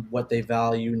inform what they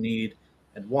value, need,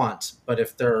 and want. But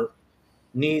if their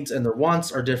needs and their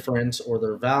wants are different, or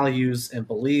their values and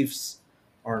beliefs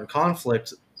are in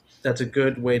conflict, that's a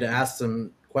good way to ask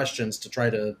them questions to try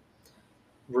to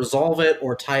resolve it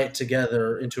or tie it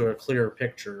together into a clearer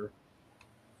picture.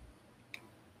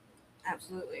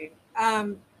 Absolutely.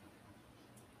 I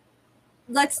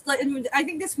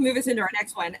think this moves us into our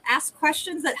next one. Ask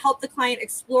questions that help the client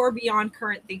explore beyond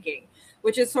current thinking,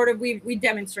 which is sort of, we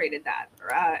demonstrated that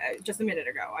just a minute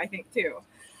ago, I think too.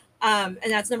 And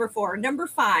that's number 4. Number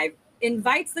 5,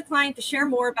 invites the client to share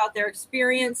more about their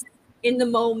experience in the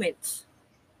moment.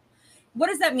 What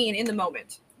does that mean, in the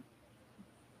moment?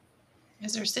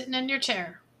 As they're sitting in your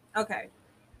chair. Okay.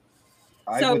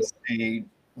 I would say,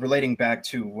 relating back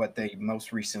to what they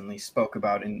most recently spoke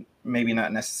about, and maybe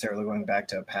not necessarily going back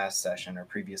to a past session or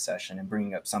previous session and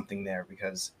bringing up something there,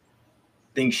 because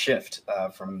things shift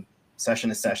from session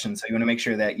to session. So you want to make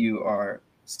sure that you are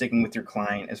sticking with your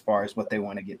client as far as what they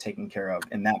want to get taken care of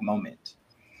in that moment.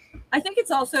 I think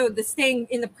it's also the staying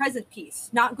in the present piece,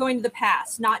 not going to the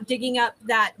past, not digging up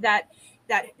that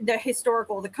the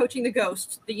historical, the coaching the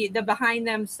ghost, the behind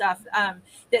them stuff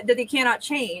that they cannot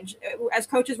change. As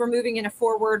coaches, we're moving in a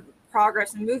forward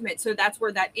progress and movement. So that's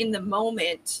where that in the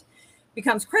moment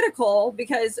becomes critical,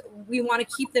 because we want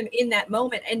to keep them in that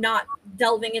moment and not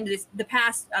delving into the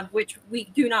past, of which we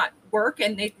do not work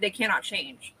and they cannot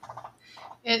change.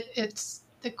 It's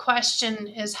the question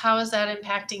is, how is that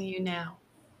impacting you now?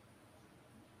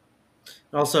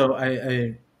 Also,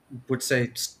 I would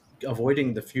say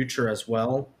avoiding the future as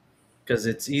well, because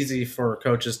it's easy for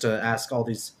coaches to ask all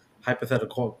these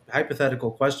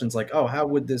hypothetical questions like, oh, how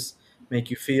would this make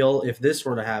you feel if this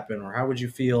were to happen? Or how would you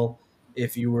feel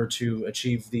if you were to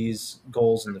achieve these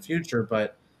goals in the future,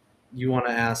 but you want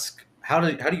to ask how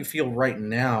do you feel right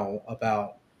now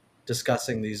about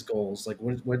discussing these goals? Like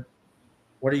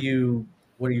what are you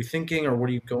thinking, or what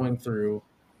are you going through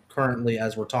currently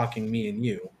as we're talking, me and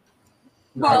you,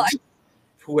 Well, not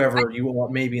whoever you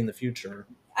want maybe in the future?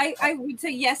 I would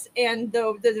say yes, and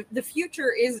though the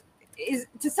future is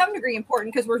to some degree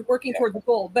important because we're working towards a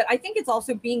goal, but I think it's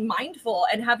also being mindful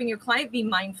and having your client be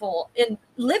mindful and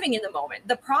living in the moment.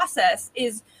 The process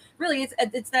is really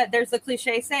it's that there's a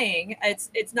cliche saying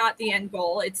it's not the end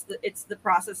goal, it's the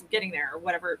process of getting there, or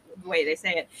whatever way they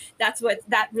say it. That's what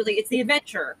that really, it's the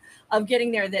adventure of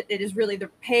getting there, that it is really the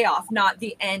payoff, not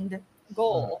the end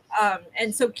goal.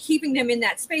 And so keeping them in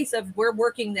that space of we're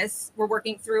working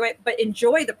through it, but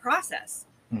enjoy the process.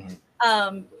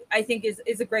 I think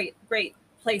is a great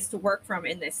place to work from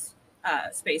in this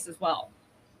space as well.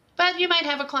 But you might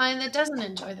have a client that doesn't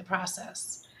enjoy the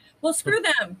process. Well, screw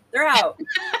them, they're out. They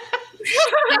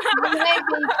might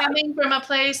be coming from a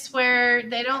place where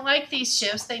they don't like these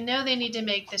shifts. They know they need to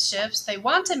make the shifts. They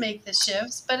want to make the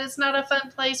shifts, but it's not a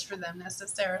fun place for them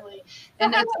necessarily.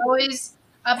 And it's always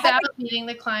about meeting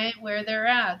the client where they're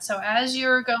at. So as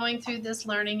you're going through this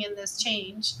learning and this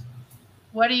change,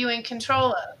 what are you in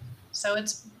control of? So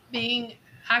it's being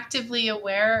actively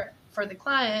aware for the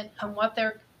client on what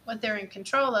they're in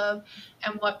control of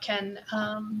and what can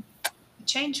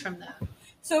change from that.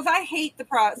 So if I hate the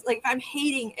process, like if I'm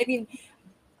hating,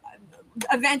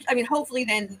 hopefully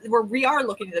then we are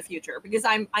looking to the future, because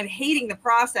I'm hating the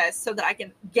process so that I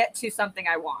can get to something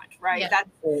I want, right? Yeah. That's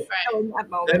right. So in that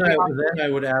moment. Then I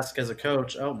would ask as a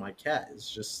coach, oh, my cat is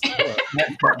just Parrot.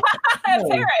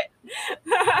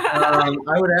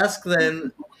 I would ask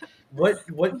then, what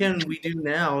can we do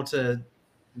now to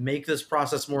make this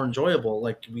process more enjoyable?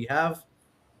 Like, we have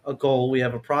a goal, we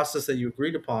have a process that you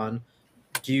agreed upon.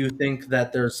 Do you think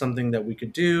that there's something that we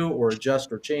could do or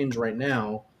adjust or change right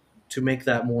now to make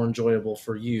that more enjoyable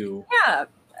for you? Yeah.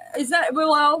 Is that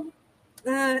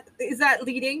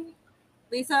leading,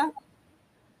 Lisa?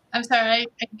 I'm sorry,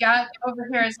 I got over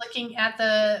here. I was looking at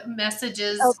the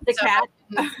messages. Oh, the cat.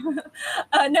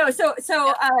 No, so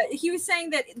he was saying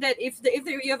that if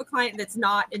you have a client that's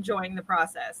not enjoying the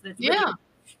process, that's really,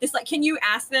 it's like, can you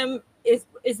ask them, is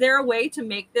there a way to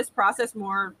make this process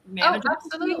more manageable? Oh,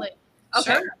 absolutely.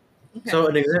 Okay. Sure. Okay. So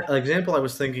an example I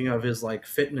was thinking of is like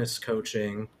fitness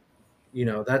coaching. You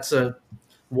know, that's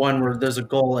one where there's a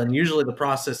goal, and usually the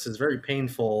process is very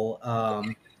painful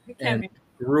and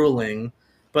grueling,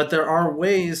 but there are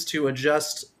ways to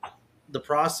adjust the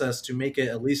process to make it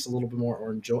at least a little bit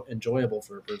more enjoyable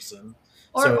for a person.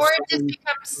 Or it just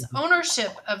becomes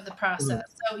ownership of the process.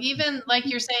 So even like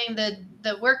you're saying,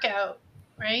 the workout,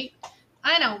 right?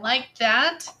 I don't like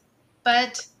that,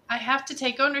 but I have to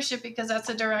take ownership because that's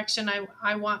a direction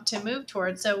I want to move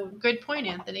towards. So good point,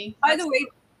 Anthony. By the way,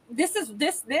 this is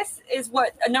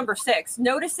what number 6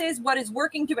 notices what is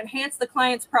working to enhance the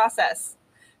client's process.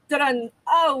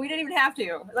 Oh, we didn't even have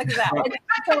to. Look at that.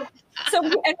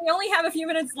 And we only have a few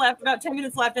minutes left, about 10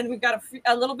 minutes left, and we've got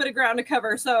a little bit of ground to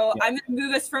cover. So I'm going to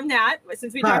move us from that,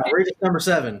 since we talked read number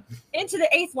 7 into the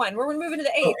 8th one. We're moving to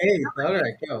the 8th. Oh, 8th. All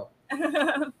right, go.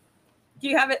 Do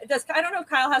you have it? I don't know if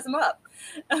Kyle has them up.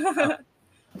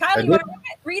 Kyle, you want to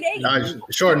read 8?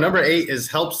 Sure. Number 8 is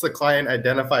helps the client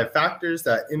identify factors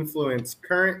that influence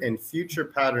current and future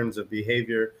patterns of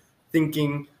behavior,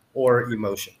 thinking, or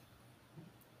emotion.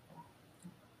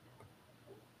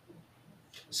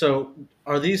 So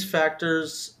are these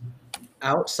factors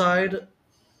outside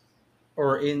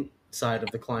or inside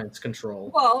of the client's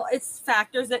control? Well, it's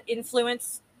factors that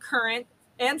influence current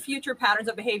and future patterns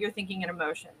of behavior, thinking, and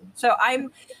emotion. So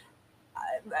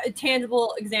a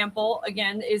tangible example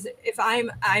again is if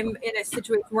I'm in a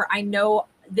situation where I know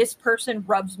this person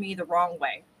rubs me the wrong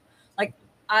way, like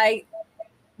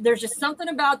there's just something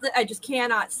about that, I just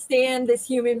cannot stand this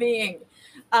human being.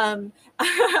 So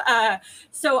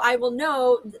I will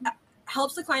know,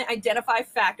 helps the client identify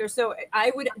factors. So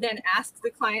I would then ask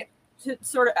the client to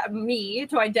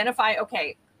to identify,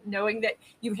 okay, knowing that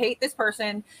you hate this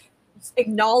person,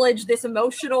 acknowledge this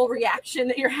emotional reaction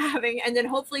that you're having, and then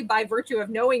hopefully by virtue of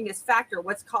knowing this factor,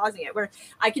 what's causing it, where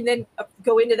I can then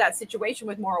go into that situation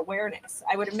with more awareness.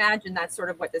 I would imagine that's sort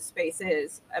of what this space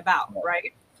is about,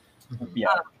 right? Yeah.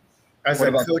 As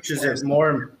a coach, is it more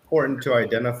important to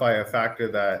identify a factor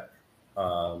that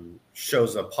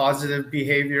shows a positive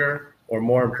behavior, or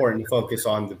more important to focus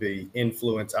on the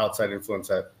outside influence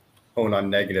that hone on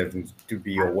negative and to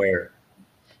be aware?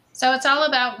 So it's all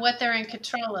about what they're in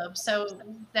control of. So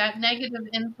that negative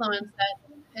influence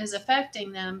that is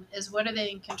affecting them is, what are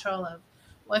they in control of?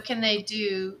 What can they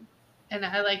do and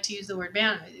I like to use the word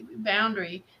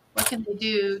boundary. What can they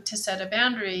do to set a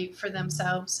boundary for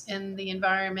themselves in the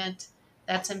environment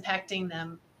that's impacting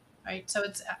them, right? So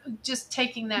it's just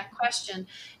taking that question.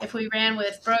 If we ran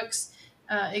with Brooke's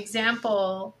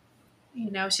example,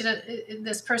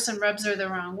 this person rubs her the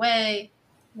wrong way.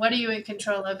 What are you in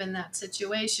control of in that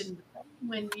situation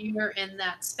when you're in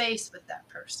that space with that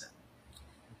person?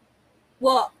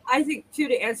 Well, I think too,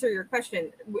 to answer your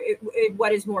question,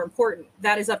 what is more important?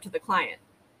 That is up to the client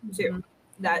too. Mm-hmm.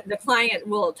 That the client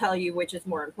will tell you which is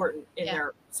more important in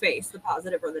their space, the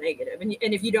positive or the negative. And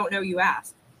if you don't know, you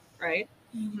ask, right?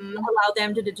 Mm-hmm. Allow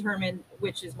them to determine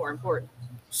which is more important.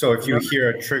 So if you hear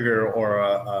a trigger or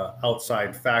a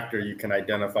outside factor, you can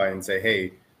identify and say,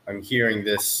 hey, I'm hearing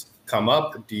this come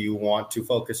up. Do you want to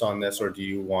focus on this, or do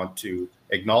you want to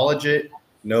acknowledge it,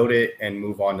 note it, and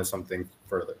move on to something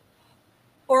further?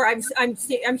 Or I'm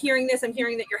hearing this. I'm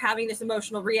hearing that you're having this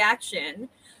emotional reaction.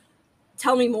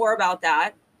 Tell me more about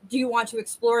that. Do you want to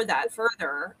explore that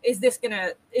further? Is this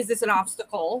an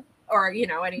obstacle? Or,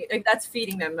 that's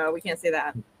feeding them, though. We can't say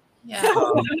that. Yeah.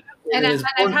 And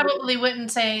I probably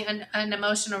wouldn't say an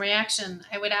emotional reaction.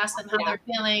 I would ask them how they're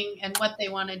feeling and what they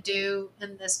want to do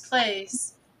in this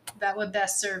place that would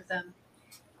best serve them.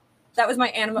 That was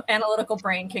my analytical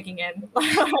brain kicking in.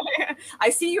 I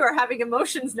see you are having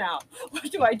emotions now. What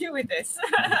do I do with this?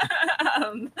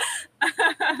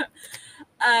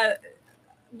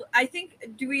 I think,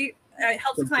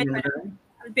 help the client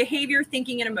behavior,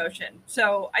 thinking, and emotion.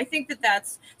 So I think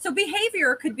so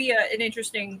behavior could be an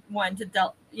interesting one to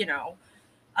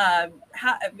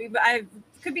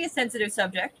could be a sensitive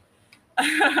subject.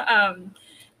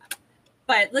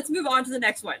 But let's move on to the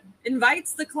next one.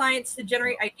 Invites the clients to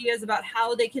generate ideas about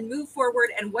how they can move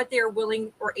forward and what they are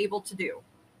willing or able to do.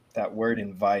 That word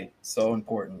invite, so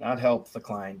important. Not help the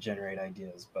client generate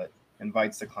ideas, but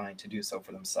invites the client to do so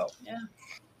for themselves. Yeah.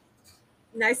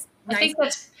 Nice. I think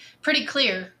that's pretty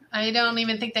clear. I don't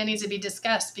even think that needs to be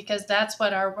discussed, because that's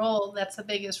what our role, that's the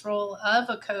biggest role of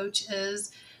a coach,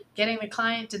 is getting the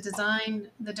client to design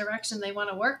the direction they want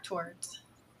to work towards.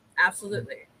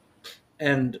 Absolutely.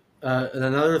 And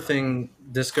another thing,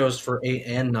 this goes for 8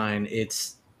 and 9,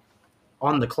 it's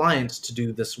on the clients to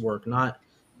do this work, not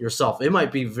yourself. It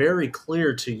might be very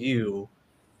clear to you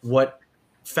what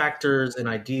factors and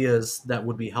ideas that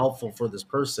would be helpful for this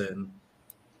person,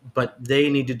 but they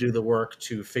need to do the work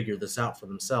to figure this out for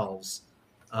themselves.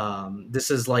 This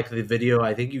is like the video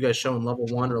I think you guys show in level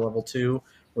 1 or level 2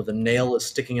 where the nail is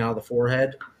sticking out of the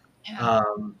forehead. Yeah.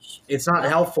 It's not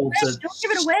helpful to... Don't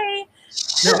give it away.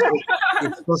 No,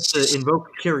 it's supposed to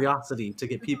invoke curiosity to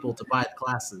get people to buy the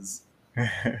classes.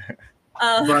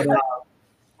 But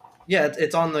yeah,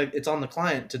 it's on the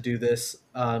client to do this,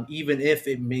 even if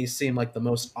it may seem like the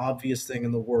most obvious thing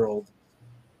in the world,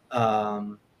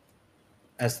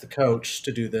 as the coach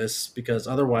to do this, because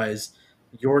otherwise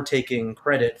you're taking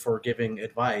credit for giving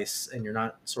advice and you're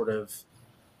not sort of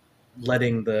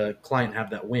letting the client have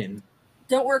that win.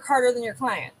 Don't work harder than your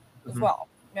client as well.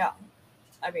 Yeah.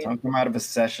 I mean, don't come out of a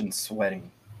session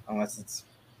sweating unless it's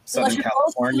Southern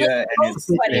California and it's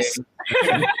sweating.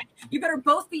 You better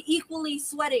both be equally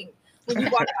sweating when you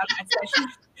walk out of that session.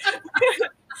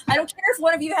 I don't care if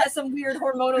one of you has some weird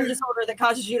hormonal disorder that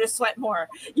causes you to sweat more.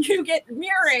 You get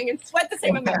mirroring and sweat the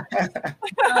same amount.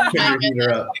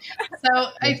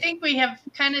 So I think we have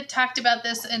kind of talked about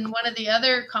this in one of the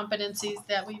other competencies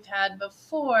that we've had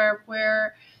before,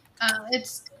 where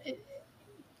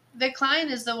the client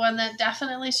is the one that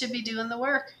definitely should be doing the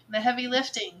work, the heavy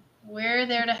lifting. We're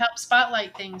there to help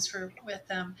spotlight things with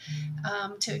them,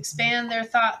 to expand their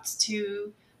thoughts,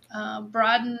 to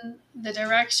broaden the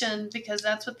direction, because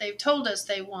that's what they've told us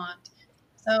they want.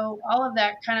 So all of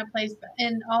that kind of plays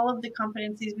in all of the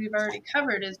competencies we've already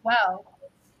covered as well.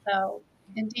 So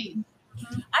indeed.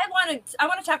 I want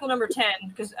to tackle number 10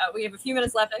 because we have a few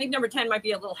minutes left. I think number 10 might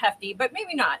be a little hefty, but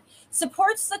maybe not.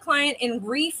 Supports the client in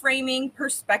reframing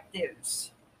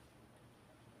perspectives.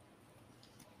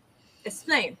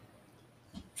 Explain.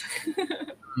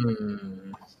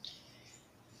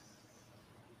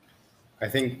 I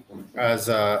think as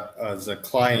a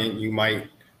client, you might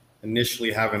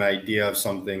initially have an idea of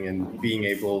something, and being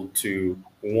able to,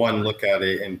 one, look at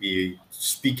it and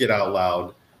speak it out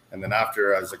loud. And then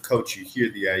after, as a coach, you hear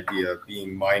the idea,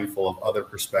 being mindful of other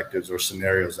perspectives or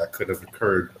scenarios that could have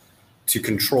occurred to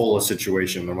control a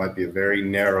situation. There might be a very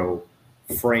narrow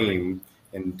frame.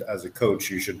 And as a coach,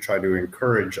 you should try to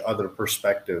encourage other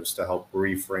perspectives to help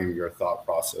reframe your thought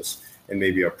process and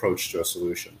maybe approach to a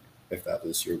solution, if that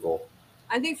is your goal.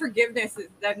 I think forgiveness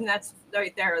that's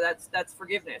right there. That's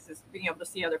forgiveness, is being able to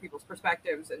see other people's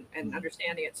perspectives and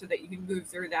understanding it so that you can move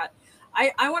through that.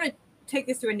 I want to take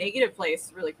this to a negative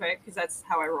place really quick because that's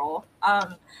how I roll.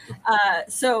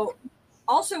 So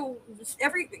also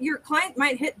your client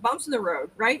might hit bumps in the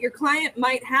road, right? Your client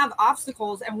might have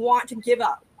obstacles and want to give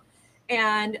up,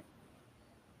 and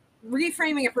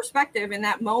reframing a perspective in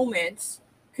that moment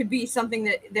could be something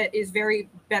that is very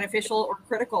beneficial or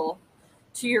critical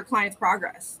to your client's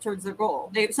progress towards their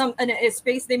goal. A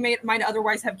space they might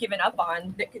otherwise have given up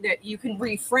on that you can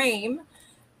reframe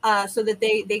so that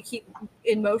they keep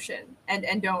in motion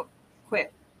and don't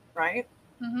quit, right?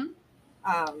 Mm-hmm.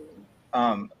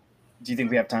 Do you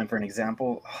think we have time for an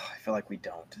example? Oh, I feel like we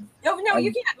don't. No,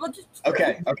 you can't. Well, just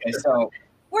Okay. So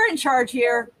we're in charge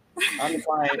here. I'm the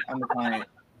client.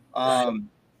 Oh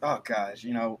gosh,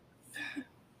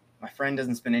 my friend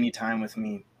doesn't spend any time with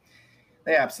me.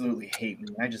 They absolutely hate me.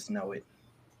 I just know it.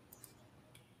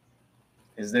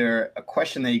 Is there a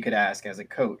question that you could ask as a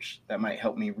coach that might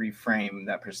help me reframe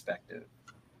that perspective?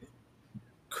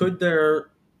 Could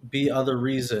there be other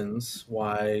reasons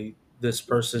why this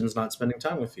person's not spending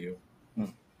time with you?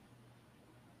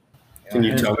 Can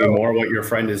you tell me more what your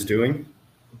friend is doing?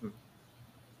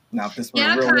 Now, if this were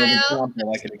a real world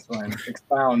example, I could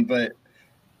expound. But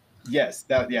yes,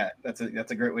 that's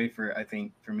a great way for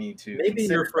me to maybe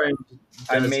your friend.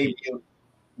 I may.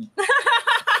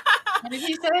 What did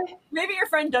he say? Maybe your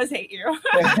friend does hate you.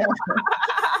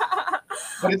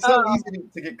 But it's so easy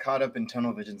to get caught up in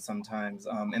tunnel vision sometimes,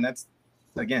 and that's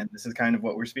again, this is kind of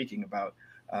what we're speaking about: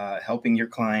 helping your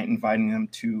client, inviting them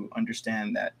to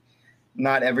understand that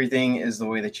not everything is the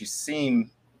way that you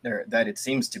seem or that it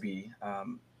seems to be.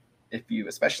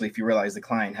 Especially if you realize the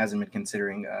client hasn't been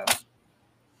considering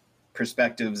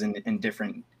perspectives in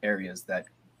different areas that,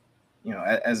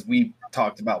 as we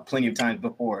talked about plenty of times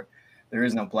before, there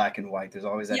is no black and white. There's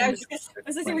always that. Yeah,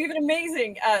 we have an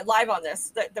amazing live on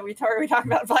this that we talk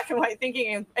about black and white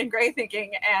thinking and gray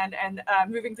thinking and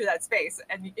moving through that space.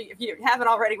 And if you haven't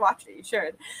already watched it, you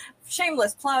should.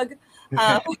 Shameless plug.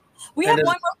 We have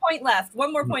one more point left.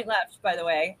 One more point left, by the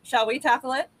way. Shall we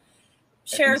tackle it?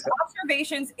 Shares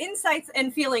observations, insights,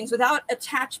 and feelings without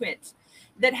attachment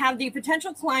that have the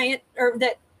potential client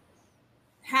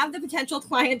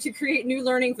to create new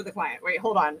learning for the client. Wait,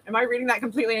 hold on. Am I reading that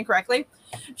completely incorrectly?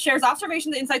 Shares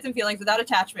observations, insights, and feelings without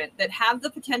attachment that have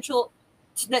the potential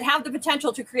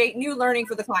to create new learning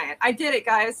for the client. I did it,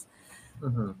 guys.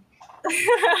 Mm-hmm.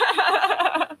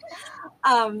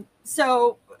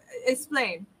 So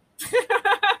explain.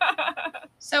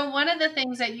 So one of the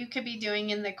things that you could be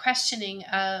doing in the questioning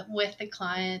with the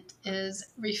client is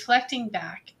reflecting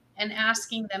back and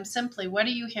asking them simply, what are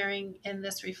you hearing in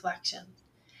this reflection?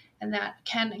 And that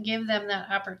can give them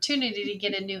that opportunity to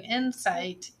get a new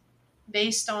insight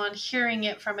based on hearing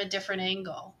it from a different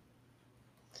angle.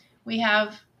 We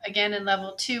have, again, in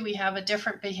level 2, we have a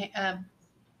different behavior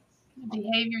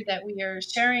that we are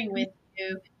sharing with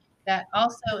you that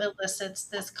also elicits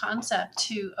this concept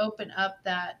to open up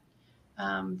that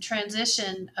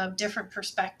transition of different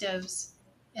perspectives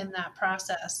in that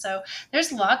process. So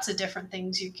there's lots of different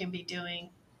things you can be doing.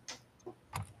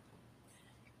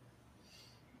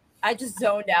 I just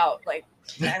zoned out. Like,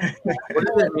 what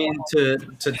does it mean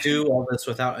to do all this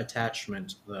without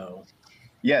attachment, though?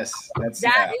 Yes, that's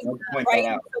right. So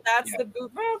that's the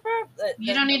boot.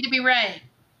 You don't need to be right.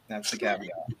 That's the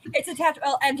caveat. It's attached,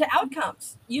 and to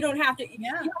outcomes. You don't have to.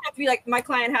 You don't have to be like, my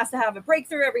client has to have a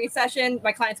breakthrough every session.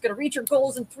 My client's going to reach her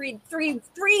goals in three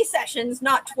sessions,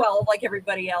 not 12 like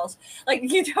everybody else. Like,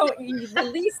 you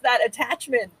release that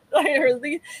attachment,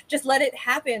 just let it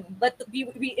happen.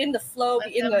 Be in the flow,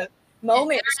 be in the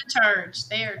moment. They're in charge.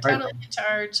 They are totally in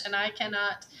charge, and I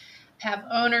cannot have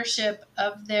ownership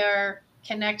of their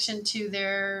connection to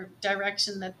their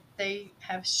direction that they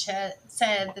have said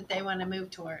that they want to move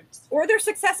towards, or their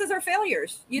successes or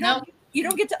failures. You don't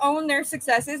get to own their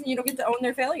successes, and you don't get to own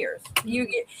their failures.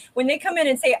 When they come in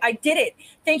and say, I did it,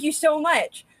 thank you so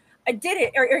much, I did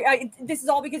it, or this is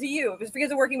all because of you, it was because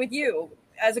of working with you.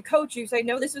 As a coach, you say,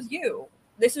 no, this was you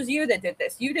that did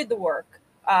this, you did the work.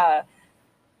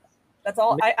 That's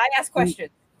all. I ask questions.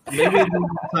 Maybe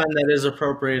the time that is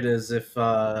appropriate is if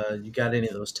you got any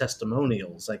of those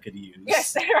testimonials I could use.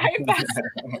 Yes, right.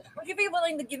 Would you be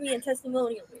willing to give me a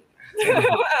testimonial?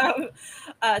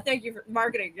 Thank you for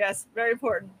marketing. Yes, very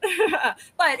important.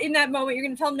 But in that moment, you're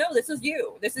going to tell them, no, this is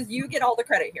you. You get all the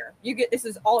credit here. This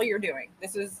is all you're doing.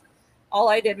 This is all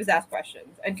I did was ask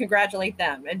questions and congratulate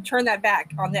them and turn that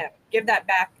back on them. Give that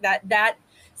back, that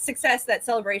success, that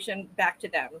celebration back to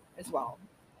them as well.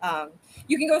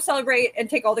 You can go celebrate and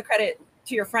take all the credit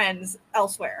to your friends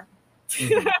elsewhere.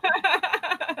 Mm-hmm.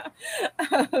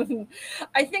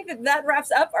 I think that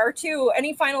wraps up our 2.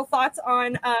 Any final thoughts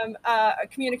on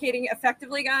communicating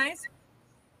effectively, guys?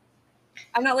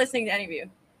 I'm not listening to any of you.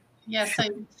 Yes,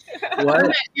 I'm What?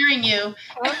 not hearing you.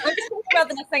 I'm just thinking about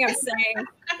the next thing I'm saying.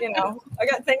 I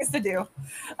got things to do.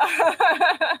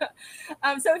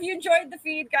 So if you enjoyed the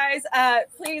feed, guys,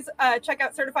 please check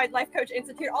out Certified Life Coach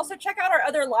Institute. Also check out our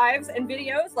other lives and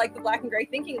videos like the Black and Gray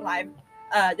Thinking Live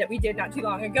that we did not too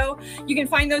long ago. You can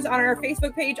find those on our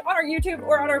Facebook page, on our YouTube,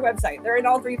 or on our website. They're in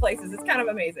all 3 places. It's kind of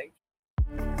amazing.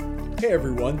 Hey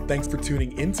everyone, thanks for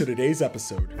tuning in to today's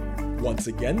episode. Once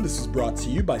again, this is brought to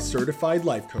you by Certified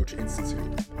Life Coach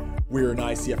Institute. We're an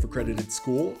ICF accredited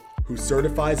school who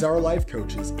certifies our life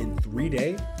coaches in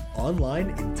 3-day online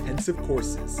intensive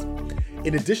courses.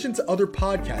 In addition to other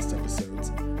podcast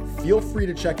episodes, feel free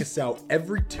to check us out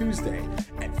every Tuesday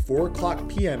at 4:00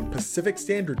 p.m. Pacific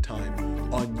Standard Time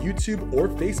on YouTube or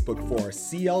Facebook for our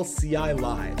CLCI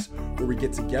Lives, where we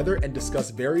get together and discuss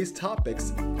various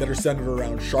topics that are centered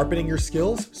around sharpening your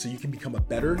skills so you can become a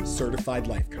better certified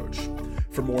life coach.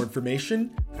 For more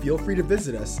information, feel free to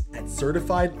visit us at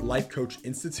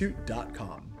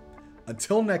certifiedlifecoachinstitute.com.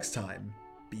 Until next time,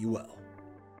 be well.